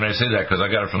exaggerating when I say that, because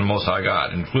I got it from the Most High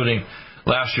God, including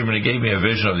last year when He gave me a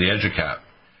vision of the EduCap.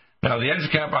 Now, the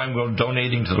EduCap I'm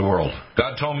donating to the world.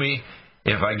 God told me,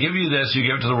 if I give you this, you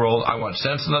give it to the world, I want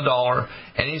cents in the dollar.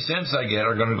 Any cents I get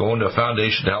are going to go into a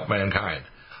foundation to help mankind.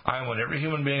 I want every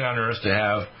human being on Earth to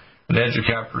have an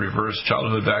EduCap to reverse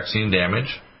childhood vaccine damage,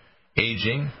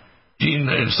 aging, gene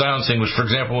silencing, which, for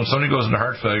example, when somebody goes into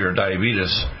heart failure or diabetes,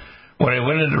 when I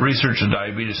went into research in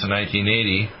diabetes in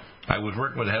 1980, I was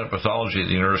working with the head of pathology at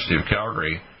the University of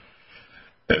Calgary.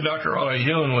 And Dr. Ollie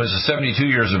Yoon was 72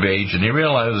 years of age, and he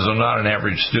realized I'm not an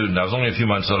average student. I was only a few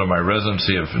months out of my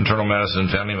residency of internal medicine,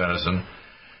 family medicine,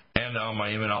 and my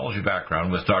immunology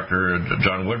background with Dr.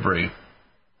 John Woodbury.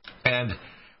 And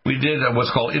we did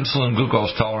what's called insulin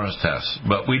glucose tolerance tests.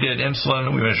 But we did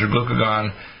insulin, we measured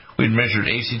glucagon, we measured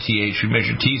ACTH, we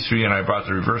measured T3, and I brought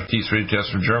the reverse T3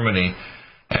 test from Germany,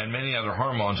 and many other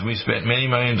hormones. We spent many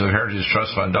millions of Heritage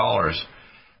Trust Fund dollars.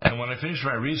 And when I finished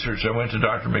my research, I went to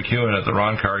Dr. McEwen at the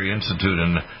Ron Carey Institute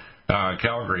in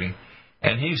Calgary,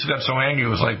 and he got so angry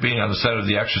it was like being on the set of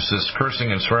The Exorcist,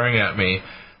 cursing and swearing at me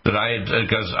that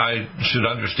because I should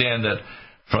understand that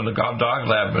from the dog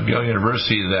lab at Yale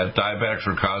University that diabetics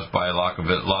were caused by a loss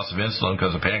of insulin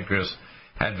because the pancreas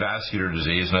had vascular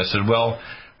disease. And I said, well,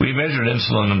 we measured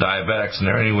insulin in diabetics, and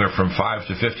they're anywhere from 5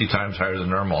 to 50 times higher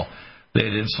than normal. They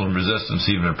had insulin resistance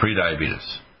even in prediabetes.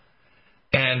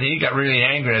 And he got really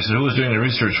angry, and I said, who was doing the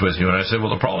research with you? And I said,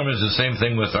 well, the problem is the same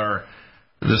thing with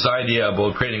this idea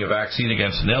about creating a vaccine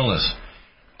against an illness.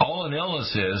 All an illness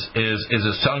is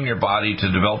it's telling your body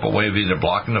to develop a way of either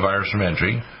blocking the virus from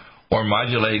entry or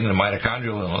modulating the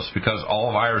mitochondrial illness, because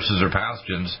all viruses or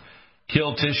pathogens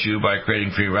kill tissue by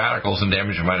creating free radicals and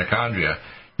damage your mitochondria.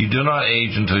 You do not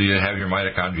age until you have your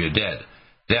mitochondria dead.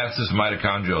 Death is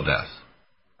mitochondrial death,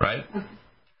 right?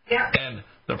 Yeah. And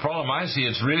the problem I see,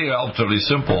 it's really relatively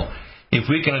simple. If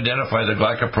we can identify the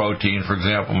glycoprotein, for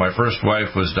example, my first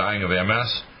wife was dying of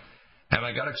MS, and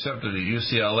I got accepted at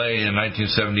UCLA in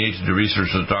 1978 to do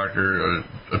research with Dr.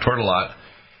 Tortolot,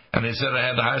 and they said I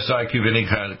had the highest IQ of any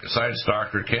kind of science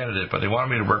doctor candidate, but they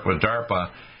wanted me to work with DARPA,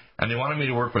 and they wanted me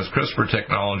to work with CRISPR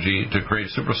technology to create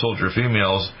super soldier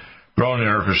females grown in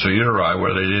artificial uteri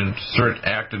where they insert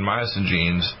actin myosin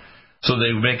genes so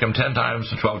they would make them 10 times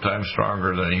to 12 times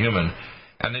stronger than a human.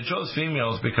 And they chose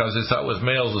females because they thought with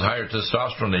males with higher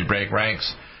testosterone they'd break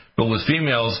ranks. But with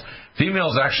females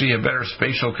actually have better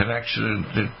spatial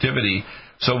connectivity,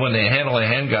 so when they handle a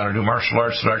handgun or do martial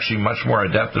arts, they're actually much more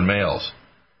adept than males.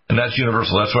 And that's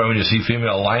universal. That's why when you see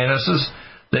female lionesses,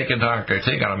 they can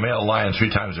take on a male lion 3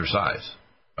 times their size.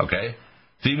 Okay?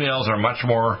 Females are much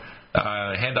more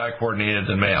hand-eye coordinated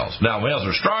than males. Now, males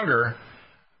are stronger,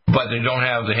 but they don't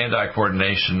have the hand-eye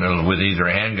coordination with either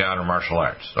a handgun or martial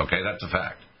arts. Okay? That's a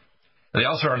fact. They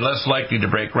also are less likely to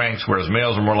break ranks, whereas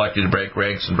males are more likely to break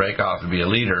ranks and break off and be a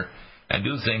leader and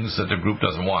do things that the group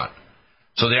doesn't want.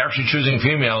 So they're actually choosing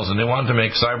females, and they want to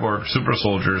make cyborg super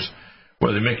soldiers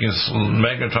where they're making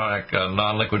magnetonic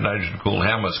non-liquid nitrogen-cooled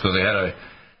helmets, because they had a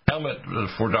helmet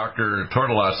for Dr.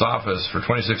 Tortolot's office for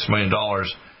 $26 million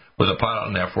with a pilot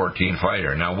in the F-14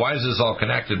 fighter. Now, why is this all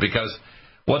connected? Because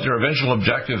what their eventual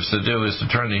objective is to do is to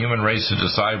turn the human race into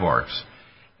cyborgs.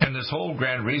 And this whole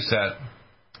grand reset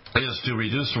is to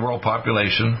reduce the world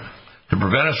population, to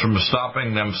prevent us from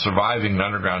stopping them surviving in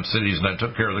underground cities, and I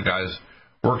took care of the guys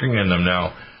working in them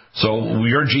now. So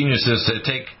your genius is to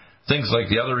take things like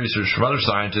the other research from other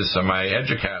scientists and my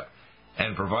EduCap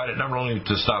and provide it not only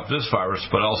to stop this virus,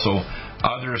 but also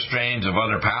other strains of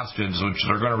other pathogens, which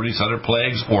they're going to release other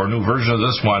plagues or a new version of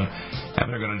this one,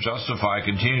 and they're going to justify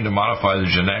continuing to modify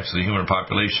the genetics of the human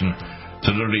population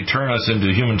to literally turn us into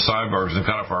human cyborgs and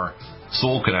cut off our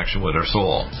soul connection with our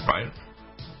soul, right?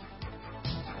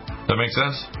 Does that make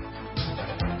sense?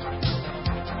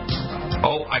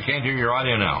 Oh, I can't hear your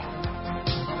audio now.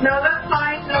 No, that's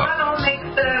fine. No, that all makes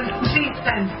complete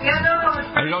sense. Yeah,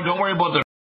 no. Don't worry about the...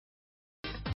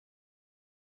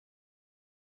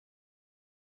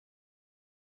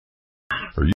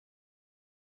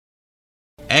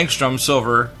 Angstrom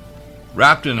silver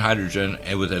wrapped in hydrogen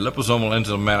and with a liposomal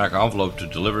enzymatic envelope to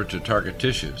deliver to target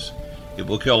tissues. It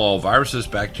will kill all viruses,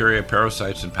 bacteria,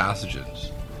 parasites, and pathogens.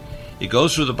 It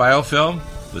goes through the biofilm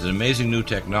with an amazing new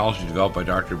technology developed by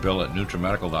Dr. Bill at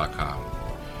NutriMedical.com.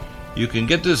 You can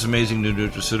get this amazing new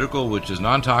nutraceutical, which is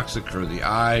non-toxic for the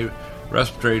eye,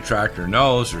 respiratory tract, or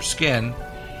nose, or skin,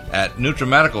 at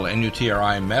NutriMedical,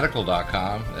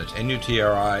 NutriMedical.com. That's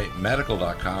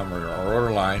NutriMedical.com, or our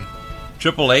order line,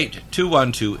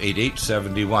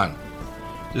 888-212-8871.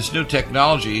 This new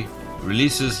technology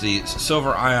releases the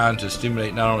silver ion to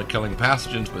stimulate not only killing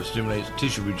pathogens, but stimulates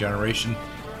tissue regeneration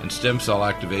and stem cell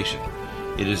activation.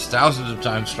 It is thousands of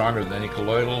times stronger than any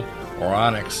colloidal or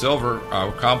onyx silver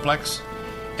complex,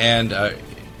 and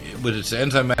with its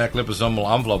enzymatic liposomal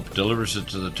envelope, delivers it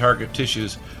to the target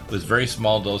tissues with very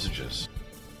small dosages.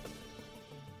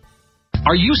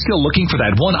 Are you still looking for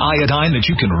that one iodine that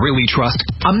you can really trust?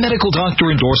 A medical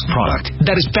doctor-endorsed product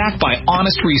that is backed by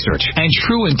honest research and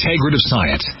true integrative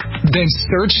science? Then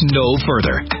search no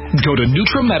further. Go to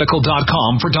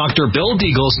NutriMedical.com for Dr. Bill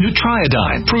Deagle's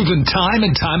Nutriodine, proven time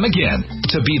and time again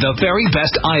to be the very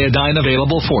best iodine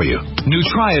available for you.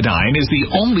 Nutriodine is the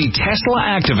only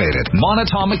Tesla-activated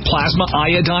monatomic plasma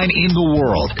iodine in the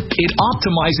world. It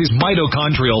optimizes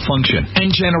mitochondrial function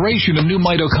and generation of new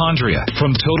mitochondria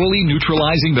from totally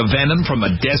neutralizing the venom from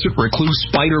a desert recluse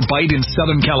spider bite in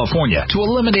Southern California to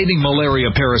eliminating malaria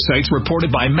parasites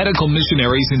reported by medical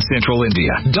missionaries in Central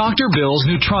India. Dr. Bill's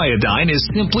Nutriodine is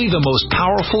simply the most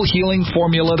powerful healing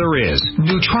formula there is.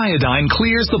 Nutriodine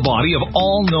clears the body of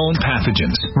all known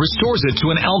pathogens, restores it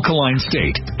to an alkaline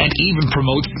state, and even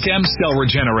promotes stem cell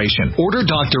regeneration. Order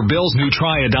Dr. Bill's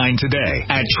Nutriodine today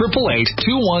at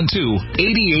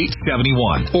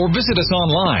 888-212-8871 or visit us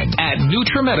online at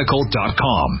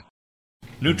NutriMedical.com.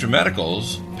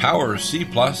 NutriMedical's Power C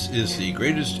Plus is the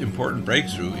greatest important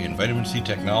breakthrough in vitamin C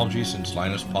technology since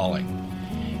Linus Pauling.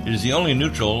 It is the only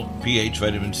neutral pH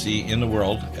vitamin C in the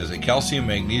world as a calcium,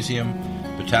 magnesium,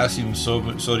 potassium,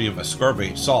 sodium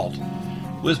ascorbate salt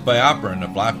with BioPerine, a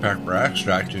black pepper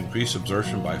extract, to increase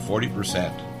absorption by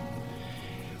 40%.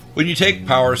 When you take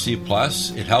Power C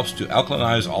Plus, it helps to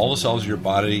alkalinize all the cells of your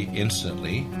body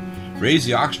instantly, raise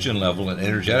the oxygen level and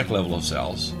energetic level of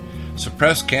cells,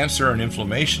 suppress cancer and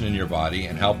inflammation in your body,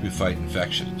 and help you fight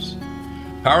infections.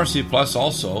 Power C Plus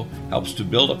also helps to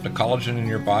build up the collagen in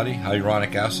your body,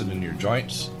 hyaluronic acid in your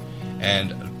joints,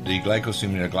 and the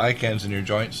glycosaminoglycans in your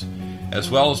joints, as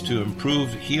well as to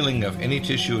improve healing of any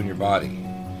tissue in your body.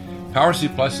 Power C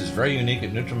Plus is very unique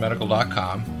at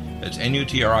NutriMedical.com. It's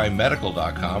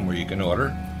NutriMedical.com where you can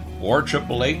order, or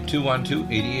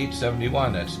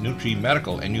 888-212-8871. That's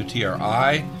NutriMedical,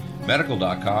 NUTRI,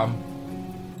 medical.com.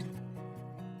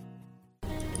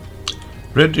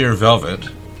 Red Deer Velvet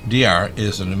DR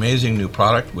is an amazing new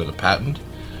product with a patent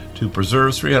to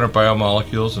preserve 300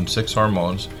 biomolecules and 6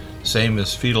 hormones, same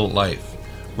as fetal life,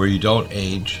 where you don't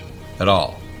age at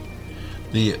all.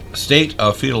 The state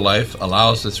of fetal life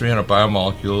allows the 300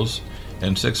 biomolecules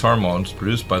and 6 hormones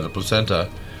produced by the placenta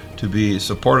to be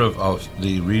supportive of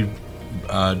the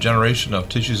regeneration of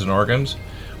tissues and organs,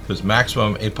 with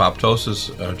maximum apoptosis,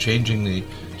 changing the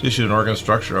tissue and organ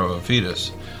structure of a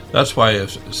fetus. That's why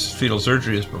if fetal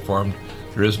surgery is performed,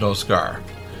 there is no scar.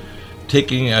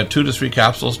 Taking 2 to 3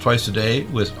 capsules twice a day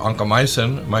with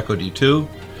oncomycin, myco-D2,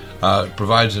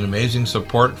 provides an amazing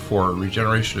support for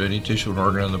regeneration of any tissue and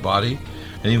organ in the body,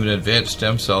 and even advanced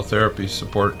stem cell therapy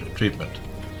support treatment.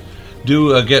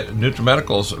 Do get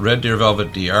NutriMedical's Red Deer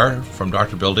Velvet DR from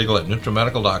Dr. Bill Deagle at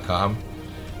NutriMedical.com,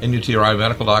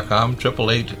 NUTRIMedical.com,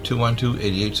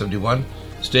 888-212-8871.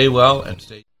 Stay well and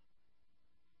stay...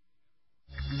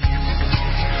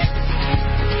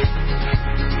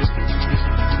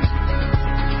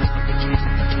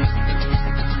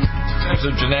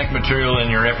 Of genetic material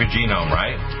in your epigenome,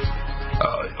 right?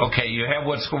 Okay, you have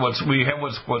what's called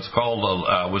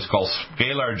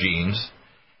scalar genes,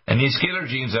 and these scalar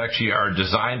genes actually are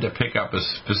designed to pick up a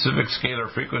specific scalar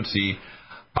frequency,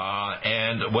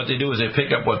 and what they do is they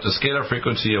pick up what the scalar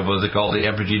frequency of what they call the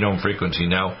epigenome frequency.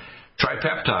 Now,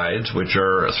 tripeptides, which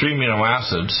are 3 amino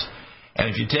acids, and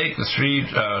if you take the 3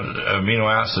 amino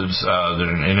acids that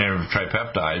are in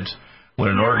tripeptides, when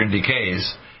an organ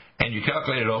decays, and you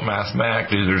calculate it out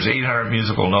mathematically, there's 800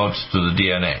 musical notes to the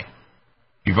DNA.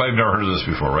 You've probably never heard of this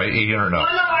before, right? 800 notes.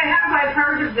 Oh, no, I have. I've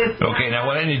heard of this. Okay, now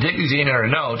when you take these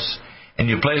 800 notes and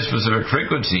you play a specific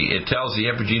frequency, it tells the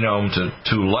epigenome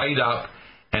to light up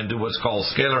and do what's called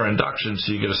scalar induction,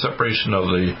 so you get a separation of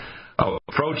the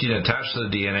protein attached to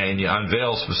the DNA, and you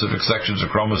unveil specific sections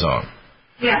of chromosome.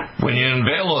 Yeah. When you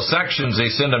unveil those sections, they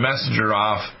send a messenger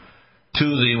off to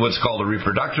the what's called the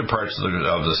reproductive parts of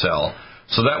the cell.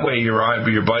 So that way your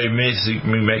body may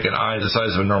make an eye the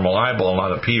size of a normal eyeball,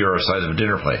 not a pea or the size of a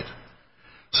dinner plate.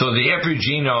 So the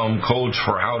epigenome codes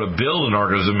for how to build an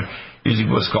organism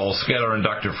using what's called scalar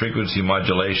inductive frequency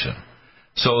modulation.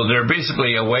 So they're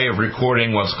basically a way of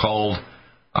recording what's called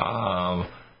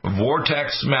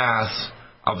vortex math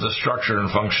of the structure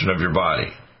and function of your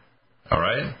body. All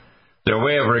right? They're a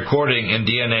way of recording in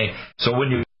DNA. So when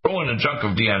you throw in a chunk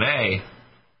of DNA,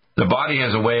 the body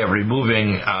has a way of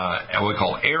removing what we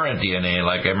call errant DNA,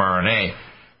 like mRNA.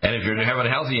 And if you have a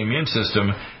healthy immune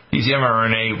system, these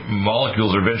mRNA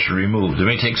molecules are eventually removed. It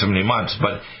may take so many months,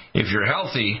 but if you're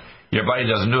healthy, your body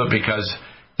doesn't do it because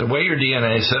the way your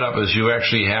DNA is set up is you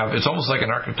actually have, it's almost like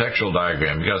an architectural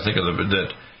diagram. You got to think of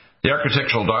the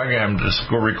architectural diagram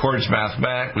records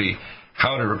mathematically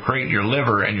how to create your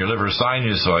liver and your liver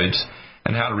sinusoids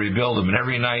and how to rebuild them. And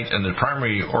every night, and the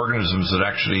primary organisms that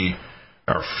actually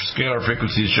are scalar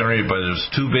frequencies generated by those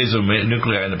 2 basal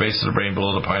nuclei in the base of the brain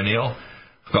below the pineal,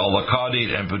 called the caudate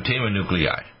and putamen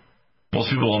nuclei. Most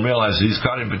people don't realize these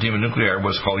caudate and putamen nuclei are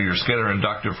what's called your scalar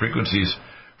inductive frequencies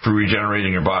for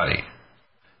regenerating your body.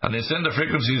 And they send the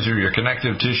frequencies through your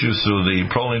connective tissues through the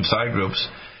proline side groups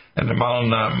and the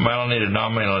myelinated,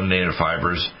 non-myelinated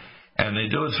fibers, and they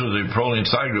do it through the proline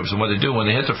side groups. And what they do, when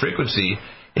they hit the frequency,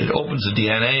 it opens the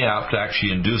DNA up to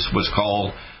actually induce what's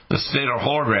called the stellar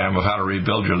hologram of how to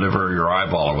rebuild your liver or your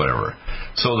eyeball or whatever.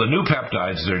 So the new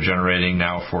peptides they're generating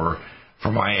now for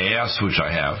my AS, which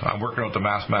I have, I'm working out the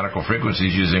mathematical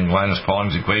frequencies using Linus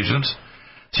Pauling's equations.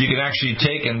 So you can actually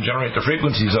take and generate the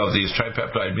frequencies of these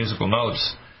tripeptide musical notes,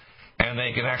 and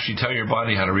they can actually tell your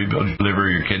body how to rebuild your liver,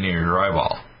 your kidney, or your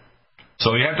eyeball.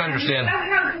 So you have to understand.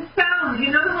 That's how it sounds. You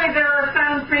know the way there are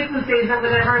sound frequencies that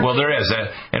I've heard. Well, there is.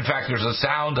 In fact, there's a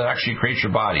sound that actually creates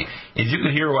your body. If you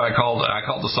could hear what I call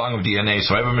the song of DNA.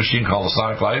 So I have a machine called the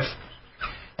Sonic Life,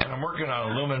 and I'm working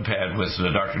on a LUMEN pad with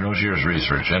Dr. Nozier's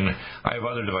research, and I have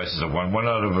other devices of one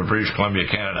out of British Columbia,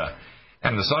 Canada.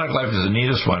 And the Sonic Life is the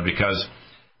neatest one because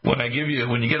when you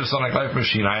get a Sonic Life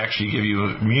machine, I actually give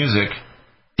you music,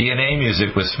 DNA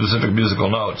music with specific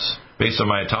musical notes based on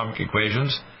my atomic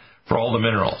equations for all the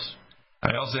minerals.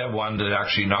 I also have one that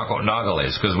actually knock out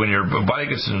nagalase, because when your body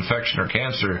gets an infection or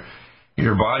cancer,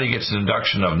 your body gets an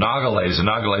induction of nagalase, and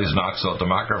nagalase knocks out the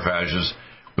macrophages,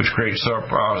 which creates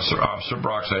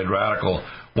superoxide radical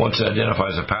once it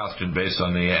identifies a pathogen based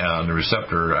on the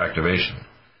receptor activation.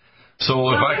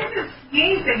 So this is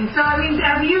amazing. So, I mean,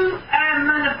 have you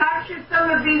manufactured manufactured some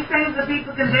of these things that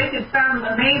people can make. It sounds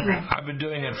amazing. I've been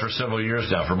doing it for several years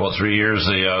now, for about 3 years.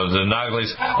 The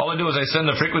Naglis, all I do is I send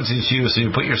the frequencies to you, so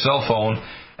you put your cell phone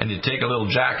and you take a little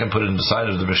jack and put it inside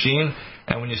of the machine,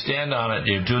 and when you stand on it,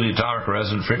 you do the atomic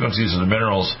resonant frequencies of the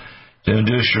minerals to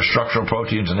induce your structural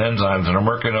proteins and enzymes, and I'm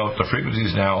working out the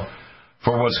frequencies now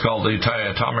for what's called the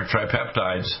atomic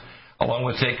tripeptides, along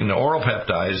with taking the oral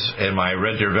peptides and my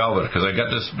Red Deer Velvet, because I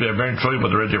got this very familiar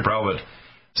with the Red Deer Velvet.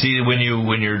 See, when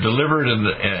you're delivered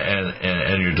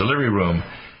in your delivery room,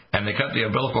 and they cut the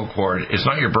umbilical cord, it's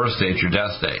not your birthday, it's your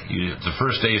death day. It's the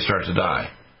first day you start to die.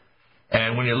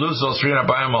 And when you lose those 300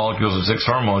 biomolecules and 6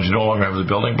 hormones, you no longer have the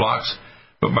building blocks.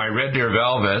 But my Red Deer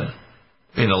Velvet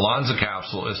in the Lonza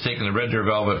capsule is taking the Red Deer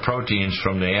Velvet proteins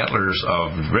from the antlers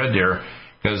of red deer,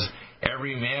 because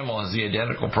every mammal has the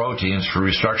identical proteins for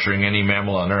restructuring any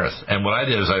mammal on Earth. And what I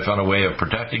did is I found a way of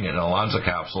protecting it in a Lonza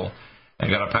capsule and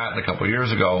got a patent a couple of years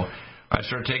ago. I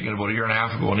started taking it about a year and a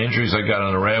half ago, and injuries I got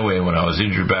on the railway when I was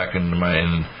injured back in the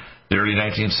early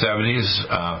 1970s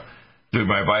through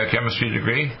my biochemistry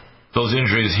degree. Those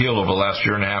injuries healed over the last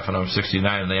year and a half, and I'm 69,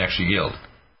 and they actually healed.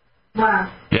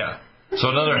 Wow. Yeah. So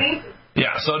in other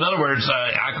words,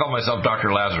 I call myself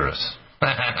Dr. Lazarus.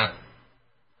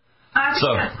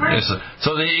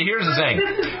 Here's the thing.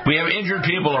 We have injured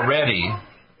people already.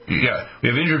 Yeah, we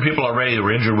have injured people already that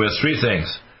were injured with 3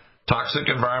 things: toxic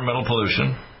environmental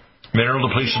pollution, mineral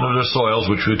depletion of their soils,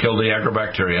 which would kill the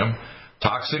agrobacterium,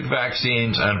 toxic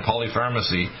vaccines, and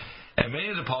polypharmacy. And many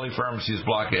of the polypharmacies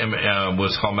block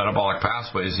what's called metabolic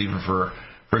pathways. Even for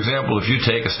example, if you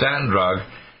take a statin drug,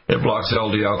 it blocks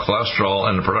LDL cholesterol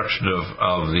and the production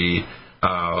of the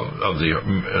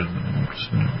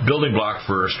building block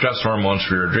for stress hormones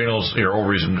for your adrenals, your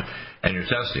ovaries, and your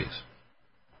testes.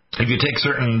 If you take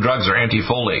certain drugs or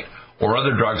antifolate, or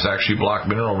other drugs actually block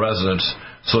mineral resonance,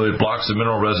 so it blocks the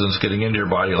mineral resonance getting into your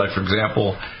body. Like, for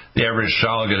example, the average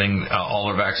child getting all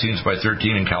their vaccines by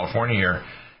 13 in California here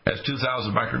has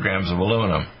 2,000 micrograms of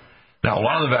aluminum. Now, a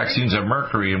lot of the vaccines have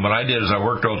mercury, and what I did is I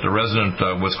worked out the resonant,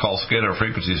 what's called scalar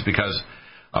frequencies, because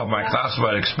of my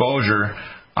classified exposure.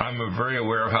 I'm very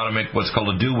aware of how to make what's called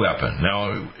a do weapon.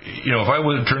 Now, if I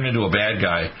would turn into a bad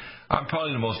guy, I'm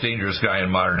probably the most dangerous guy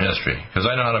in modern history, because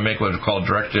I know how to make what's called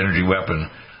direct energy weapon.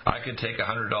 I could take a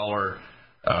 $100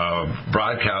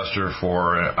 broadcaster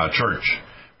for a church,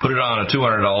 put it on a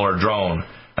 $200 drone,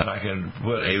 and I can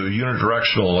put a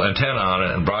unidirectional antenna on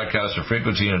it and broadcast a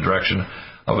frequency in a direction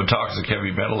of a toxic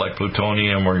heavy metal like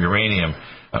plutonium or uranium,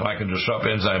 and I can disrupt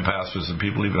enzyme pathways of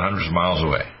people even hundreds of miles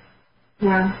away.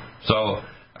 Yeah. So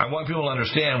I want people to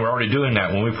understand we're already doing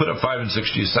that. When we put up 5 and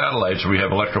 6G satellites where you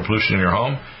have electropollution in your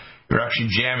home, you're actually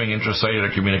jamming intracellular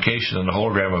communication in the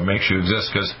hologram of makes you exist,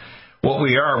 because what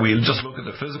we are, we just look at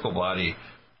the physical body.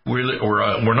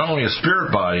 We're not only a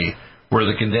spirit body, we're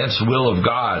the condensed will of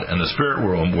God, and the spirit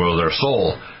realm, we're their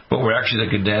soul, but we're actually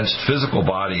the condensed physical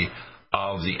body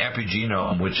of the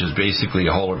epigenome, which is basically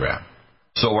a hologram.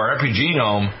 So our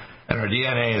epigenome and our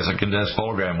DNA is a condensed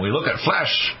hologram. We look at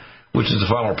flesh, which is the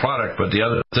final product, but the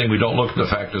other thing we don't look at the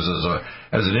fact is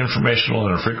as an informational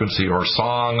and a frequency or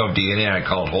song of DNA. I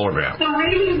call it hologram. So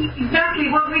really, exactly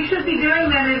what we should be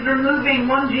doing then is removing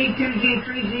 1G, 2G,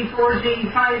 3G, 4G,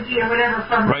 5G, or whatever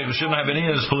from... Right, we shouldn't have any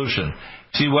of this pollution.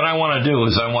 See, what I want to do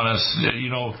is I want to,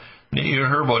 you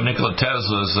heard about Nikola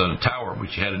Tesla's tower,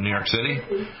 which he had in New York City.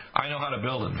 I know how to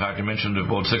build it. In fact, I mentioned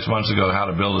about 6 months ago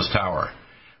how to build this tower.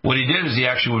 What he did is he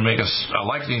actually would make a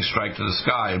lightning strike to the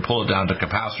sky and pull it down to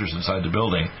capacitors inside the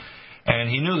building. And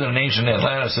he knew that in ancient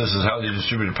Atlantis, this is how they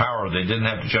distributed power. They didn't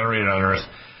have to generate it on Earth.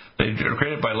 They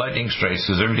created by lightning strikes,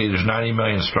 because every day there's 90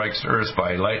 million strikes to Earth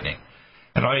by lightning.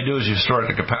 And all you do is you store it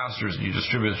to capacitors and you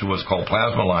distribute it through what's called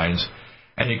plasma lines.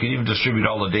 And you can even distribute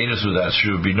all the data through that.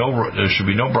 There should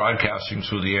be no broadcasting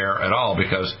through the air at all,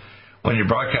 because when you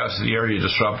broadcast through the air, you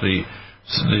disrupt the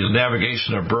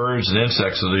navigation of birds and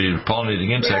insects, so the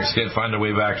pollinating insects can't find their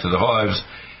way back to the hives.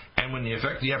 And when you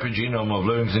affect the epigenome of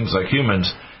living things like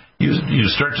humans, you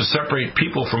start to separate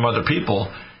people from other people.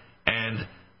 And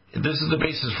this is the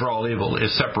basis for all evil,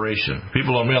 is separation.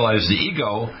 People don't realize the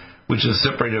ego, which is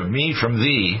separated of me from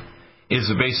thee, is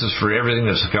the basis for everything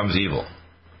that becomes evil.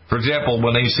 For example,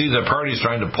 when they see the parties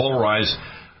trying to polarize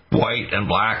white and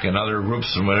black and other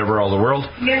groups from whatever all the world,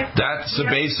 that's the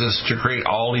basis to create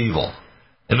all evil.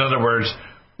 In other words,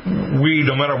 we,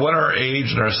 no matter what our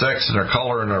age and our sex and our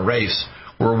color and our race,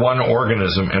 we're one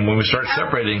organism. And when we start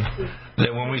separating,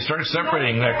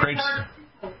 that creates...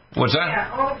 What's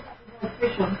that?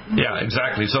 Yeah,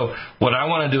 exactly. So what I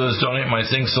want to do is donate my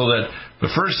things, so that the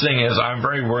first thing is I'm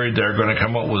very worried they're going to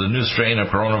come up with a new strain of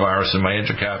coronavirus in my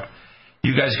EduCap.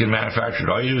 You guys can manufacture it.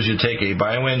 All you do is you take a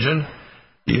bioengine,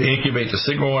 You incubate the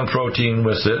sigma-1 protein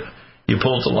with it. You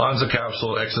pull the Lonza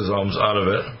capsule exosomes out of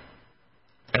it,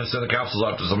 and send the capsules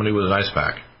out to somebody with an ice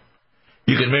pack.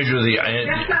 You can measure the...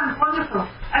 That sounds wonderful.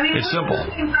 I mean, it's simple.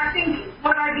 I think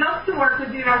what I'd love to work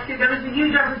with you, actually, there is a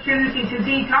huge opportunity to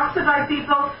detoxify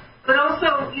people, but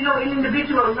also, in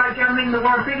individuals, like the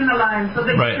Warfield Alliance, so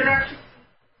they could actually,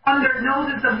 under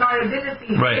notice of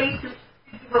liability, say to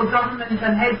individual governments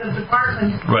and heads of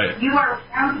departments, you are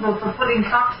accountable for putting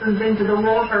toxins into the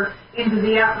water, into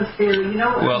the atmosphere, and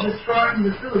destroying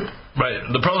the food. Right.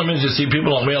 The problem is,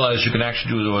 people don't realize you can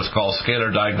actually do what's called scalar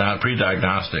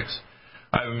pre-diagnostics.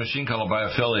 I have a machine called a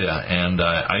biophilia, and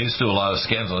I used to do a lot of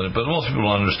scans on it, but most people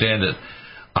don't understand it.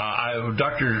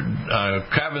 Dr.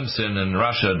 Kravinson in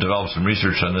Russia developed some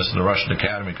research on this in the Russian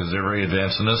Academy because they're very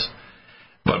advanced in this.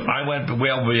 But I went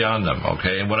well beyond them,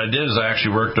 okay? And what I did is I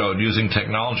actually worked out using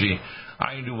technology.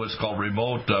 I can do what's called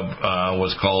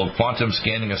quantum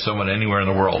scanning of someone anywhere in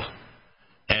the world.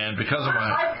 And because of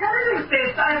my... I've heard of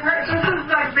this. I've heard this is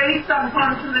based on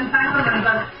quantum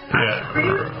entanglement.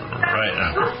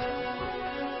 Right.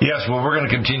 Yes, well, we're going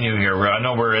to continue here. I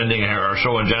know we're ending our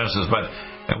show in Genesis,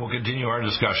 and we'll continue our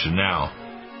discussion now.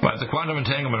 But the quantum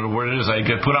entanglement, what it is, I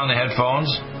get put on the headphones,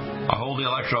 I hold the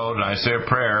electrode, and I say a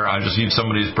prayer. I just need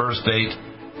somebody's birth date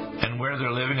and where they're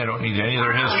living. I don't need any of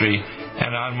their history.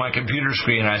 And on my computer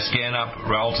screen, I scan up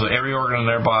to every organ in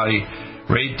their body,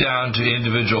 right down to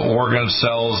individual organs,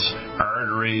 cells,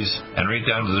 arteries, and right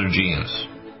down to their genes.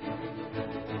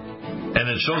 And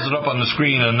it shows it up on the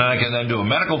screen, and then I can then do a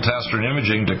medical test or an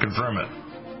imaging to confirm it.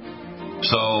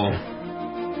 So,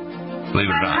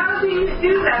 believe it or not. How do you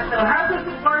do that, though? How does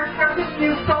it work? How do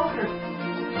you focus?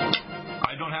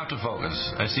 I don't have to focus.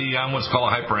 I see I'm what's called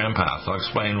a hyper-empath. I'll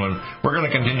explain when... We're going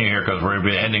to continue here because we're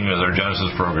going to be ending with our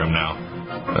Genesis program now.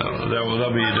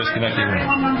 They'll be disconnecting.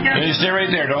 Can you stay right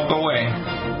there? Don't go away.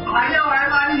 I know.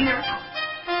 I'm here.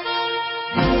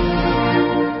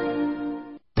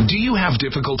 Do you have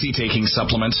difficulty taking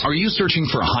supplements? Are you searching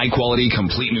for a high-quality,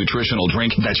 complete nutritional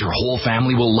drink that your whole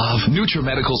family will love?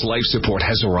 NutriMedical's Life Support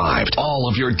has arrived. All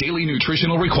of your daily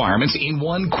nutritional requirements in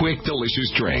one quick,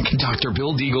 delicious drink. Dr.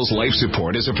 Bill Deagle's Life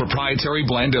Support is a proprietary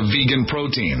blend of vegan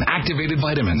protein, activated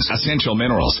vitamins, essential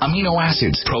minerals, amino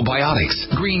acids, probiotics,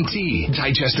 green tea,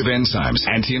 digestive enzymes,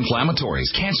 anti-inflammatories,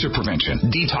 cancer prevention,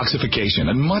 detoxification,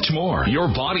 and much more.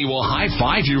 Your body will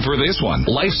high-five you for this one.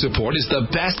 Life Support is the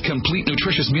best complete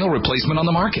nutritious meal replacement on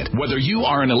the market. Whether you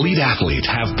are an elite athlete,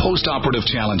 have post-operative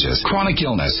challenges, chronic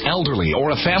illness, elderly, or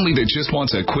a family that just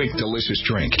wants a quick, delicious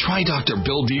drink, try Dr.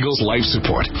 Bill Deagle's Life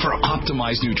Support for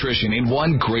optimized nutrition in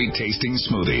one great-tasting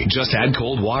smoothie. Just add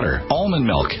cold water, almond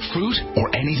milk, fruit, or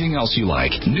anything else you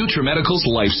like. NutriMedical's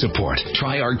Life Support.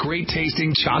 Try our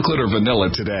great-tasting chocolate or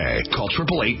vanilla today. Call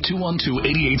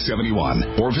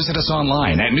 888-212-8871 or visit us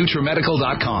online at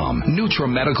NutriMedical.com.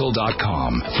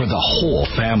 NutriMedical.com for the whole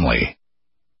family.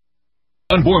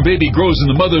 Unborn baby grows in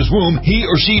the mother's womb, he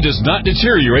or she does not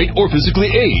deteriorate or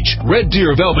physically age. Red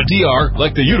Deer Velvet DR,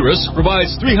 like the uterus,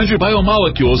 provides 300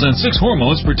 biomolecules and 6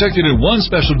 hormones protected in one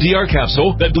special DR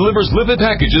capsule that delivers lipid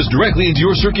packages directly into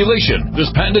your circulation.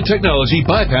 This patented technology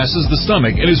bypasses the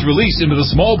stomach and is released into the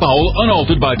small bowel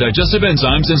unaltered by digestive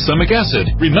enzymes and stomach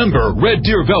acid. Remember, Red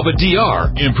Deer Velvet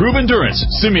DR. Improve endurance,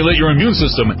 stimulate your immune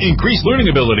system, increase learning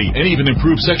ability, and even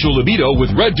improve sexual libido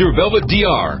with Red Deer Velvet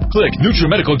DR. Click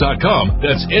NutriMedical.com.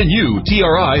 That's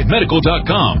NUTRI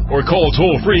medical.com or call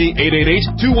toll-free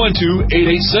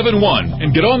 888-212-8871 and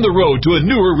get on the road to a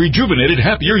newer, rejuvenated,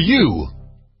 happier you.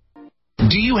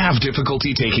 Do you have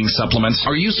difficulty taking supplements?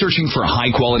 Are you searching for a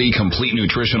high-quality, complete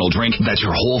nutritional drink that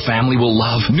your whole family will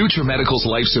love? NutriMedical's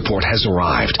Life Support has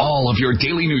arrived. All of your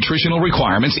daily nutritional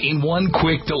requirements in one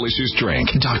quick, delicious drink.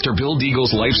 Dr. Bill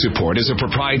Deagle's Life Support is a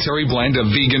proprietary blend of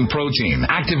vegan protein,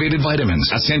 activated vitamins,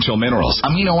 essential minerals,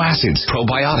 amino acids,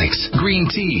 probiotics, green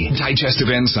tea,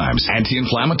 digestive enzymes,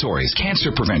 anti-inflammatories,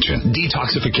 cancer prevention,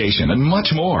 detoxification, and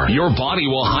much more. Your body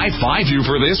will high-five you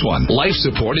for this one. Life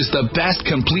Support is the best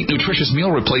complete nutritious meal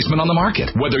replacement on the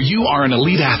market. Whether you are an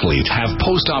elite athlete, have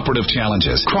post-operative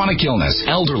challenges, chronic illness,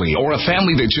 elderly, or a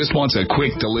family that just wants a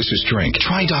quick, delicious drink,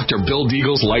 try Dr. Bill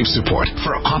Deagle's Life Support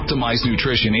for optimized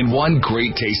nutrition in one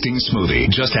great-tasting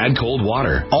smoothie. Just add cold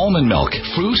water, almond milk,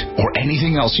 fruit, or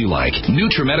anything else you like.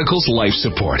 NutriMedical's Life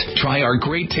Support. Try our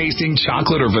great-tasting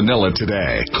chocolate or vanilla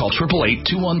today. Call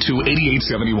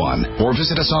 888-212-8871 or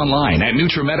visit us online at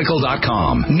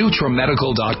NutriMedical.com.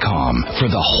 NutriMedical.com for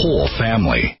the whole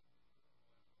family.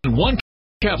 One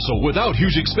capsule without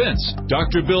huge expense.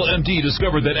 Dr. Bill MD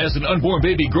discovered that as an unborn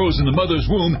baby grows in the mother's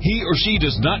womb, he or she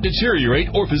does not deteriorate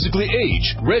or physically age.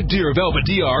 Red Deer Velvet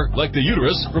DR, like the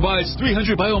uterus, provides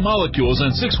 300 biomolecules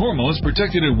and 6 hormones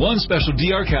protected in one special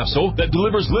DR capsule that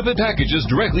delivers lipid packages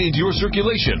directly into your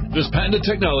circulation. This patented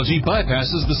technology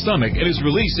bypasses the stomach and is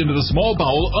released into the small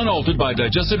bowel unaltered by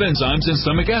digestive enzymes and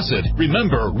stomach acid.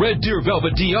 Remember, Red Deer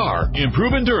Velvet DR.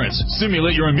 Improve endurance,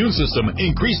 stimulate your immune system,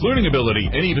 increase learning ability,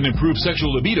 and even improve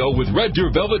sexual libido with Red Deer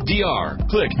Velvet DR.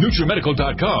 Click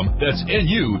NutriMedical.com, that's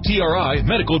NUTRI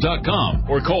Medical.com,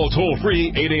 or call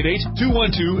toll-free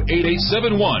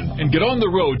 888-212-8871 and get on the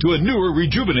road to a newer,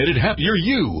 rejuvenated, happier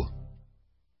you.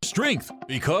 Strength,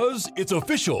 because it's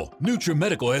official.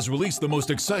 NutriMedical has released the most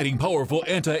exciting, powerful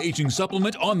anti-aging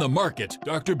supplement on the market.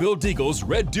 Dr. Bill Deagle's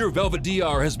Red Deer Velvet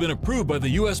DR has been approved by the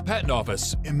U.S. Patent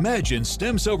Office. Imagine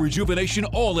stem cell rejuvenation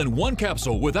all in one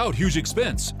capsule without huge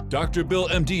expense. Dr. Bill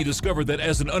MD discovered that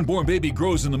as an unborn baby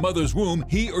grows in the mother's womb,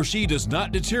 he or she does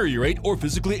not deteriorate or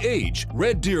physically age.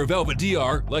 Red Deer Velvet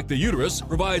DR, like the uterus,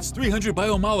 provides 300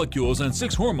 biomolecules and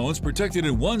 6 hormones protected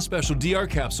in one special DR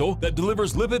capsule that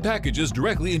delivers lipid packages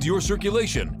directly into your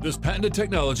circulation. This patented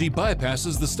technology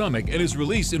bypasses the stomach and is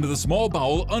released into the small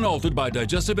bowel unaltered by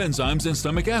digestive enzymes and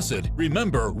stomach acid.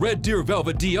 Remember, Red Deer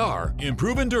Velvet DR.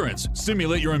 Improve endurance,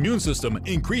 stimulate your immune system,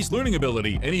 increase learning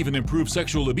ability, and even improve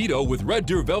sexual libido with Red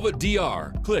Deer Velvet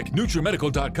DR. Click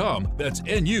NutriMedical.com, that's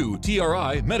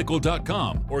NUTRI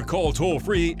Medical.com, or call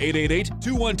toll-free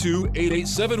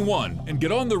 888-212-8871 and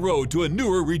get on the road to a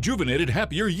newer, rejuvenated,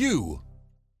 happier you.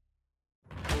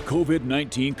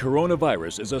 COVID-19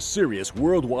 coronavirus is a serious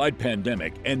worldwide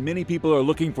pandemic, and many people are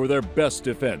looking for their best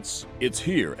defense. It's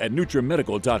here at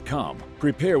NutriMedical.com.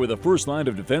 Prepare with a first line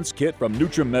of defense kit from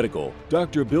NutriMedical.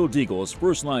 Dr. Bill Deagle's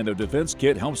first line of defense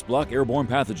kit helps block airborne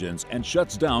pathogens and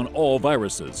shuts down all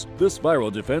viruses. This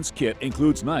viral defense kit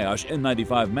includes NIOSH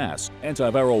N95 mask,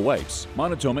 antiviral wipes,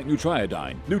 monatomic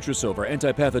nutriodine, Nutrisilver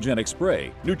antipathogenic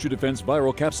spray, NutriDefense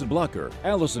viral capsid blocker,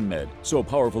 Allison Med, so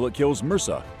powerful it kills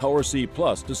MRSA, Power C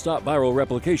Plus to stop viral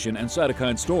replication and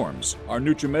cytokine storms. Our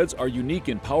NutriMeds are unique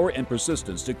in power and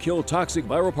persistence to kill toxic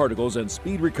viral particles and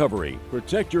speed recovery.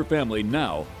 Protect your family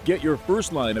now. Get your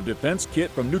first line of defense kit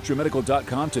from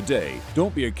NutriMedical.com today.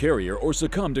 Don't be a carrier or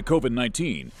succumb to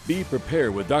COVID-19. Be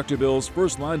prepared with Dr. Bill's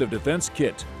first line of defense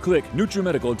kit. Click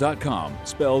NutriMedical.com,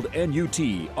 spelled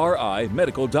N-U-T-R-I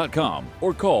Medical.com,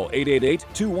 or call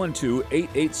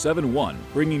 888-212-8871,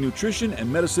 bringing nutrition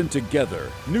and medicine together.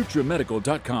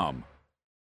 NutriMedical.com.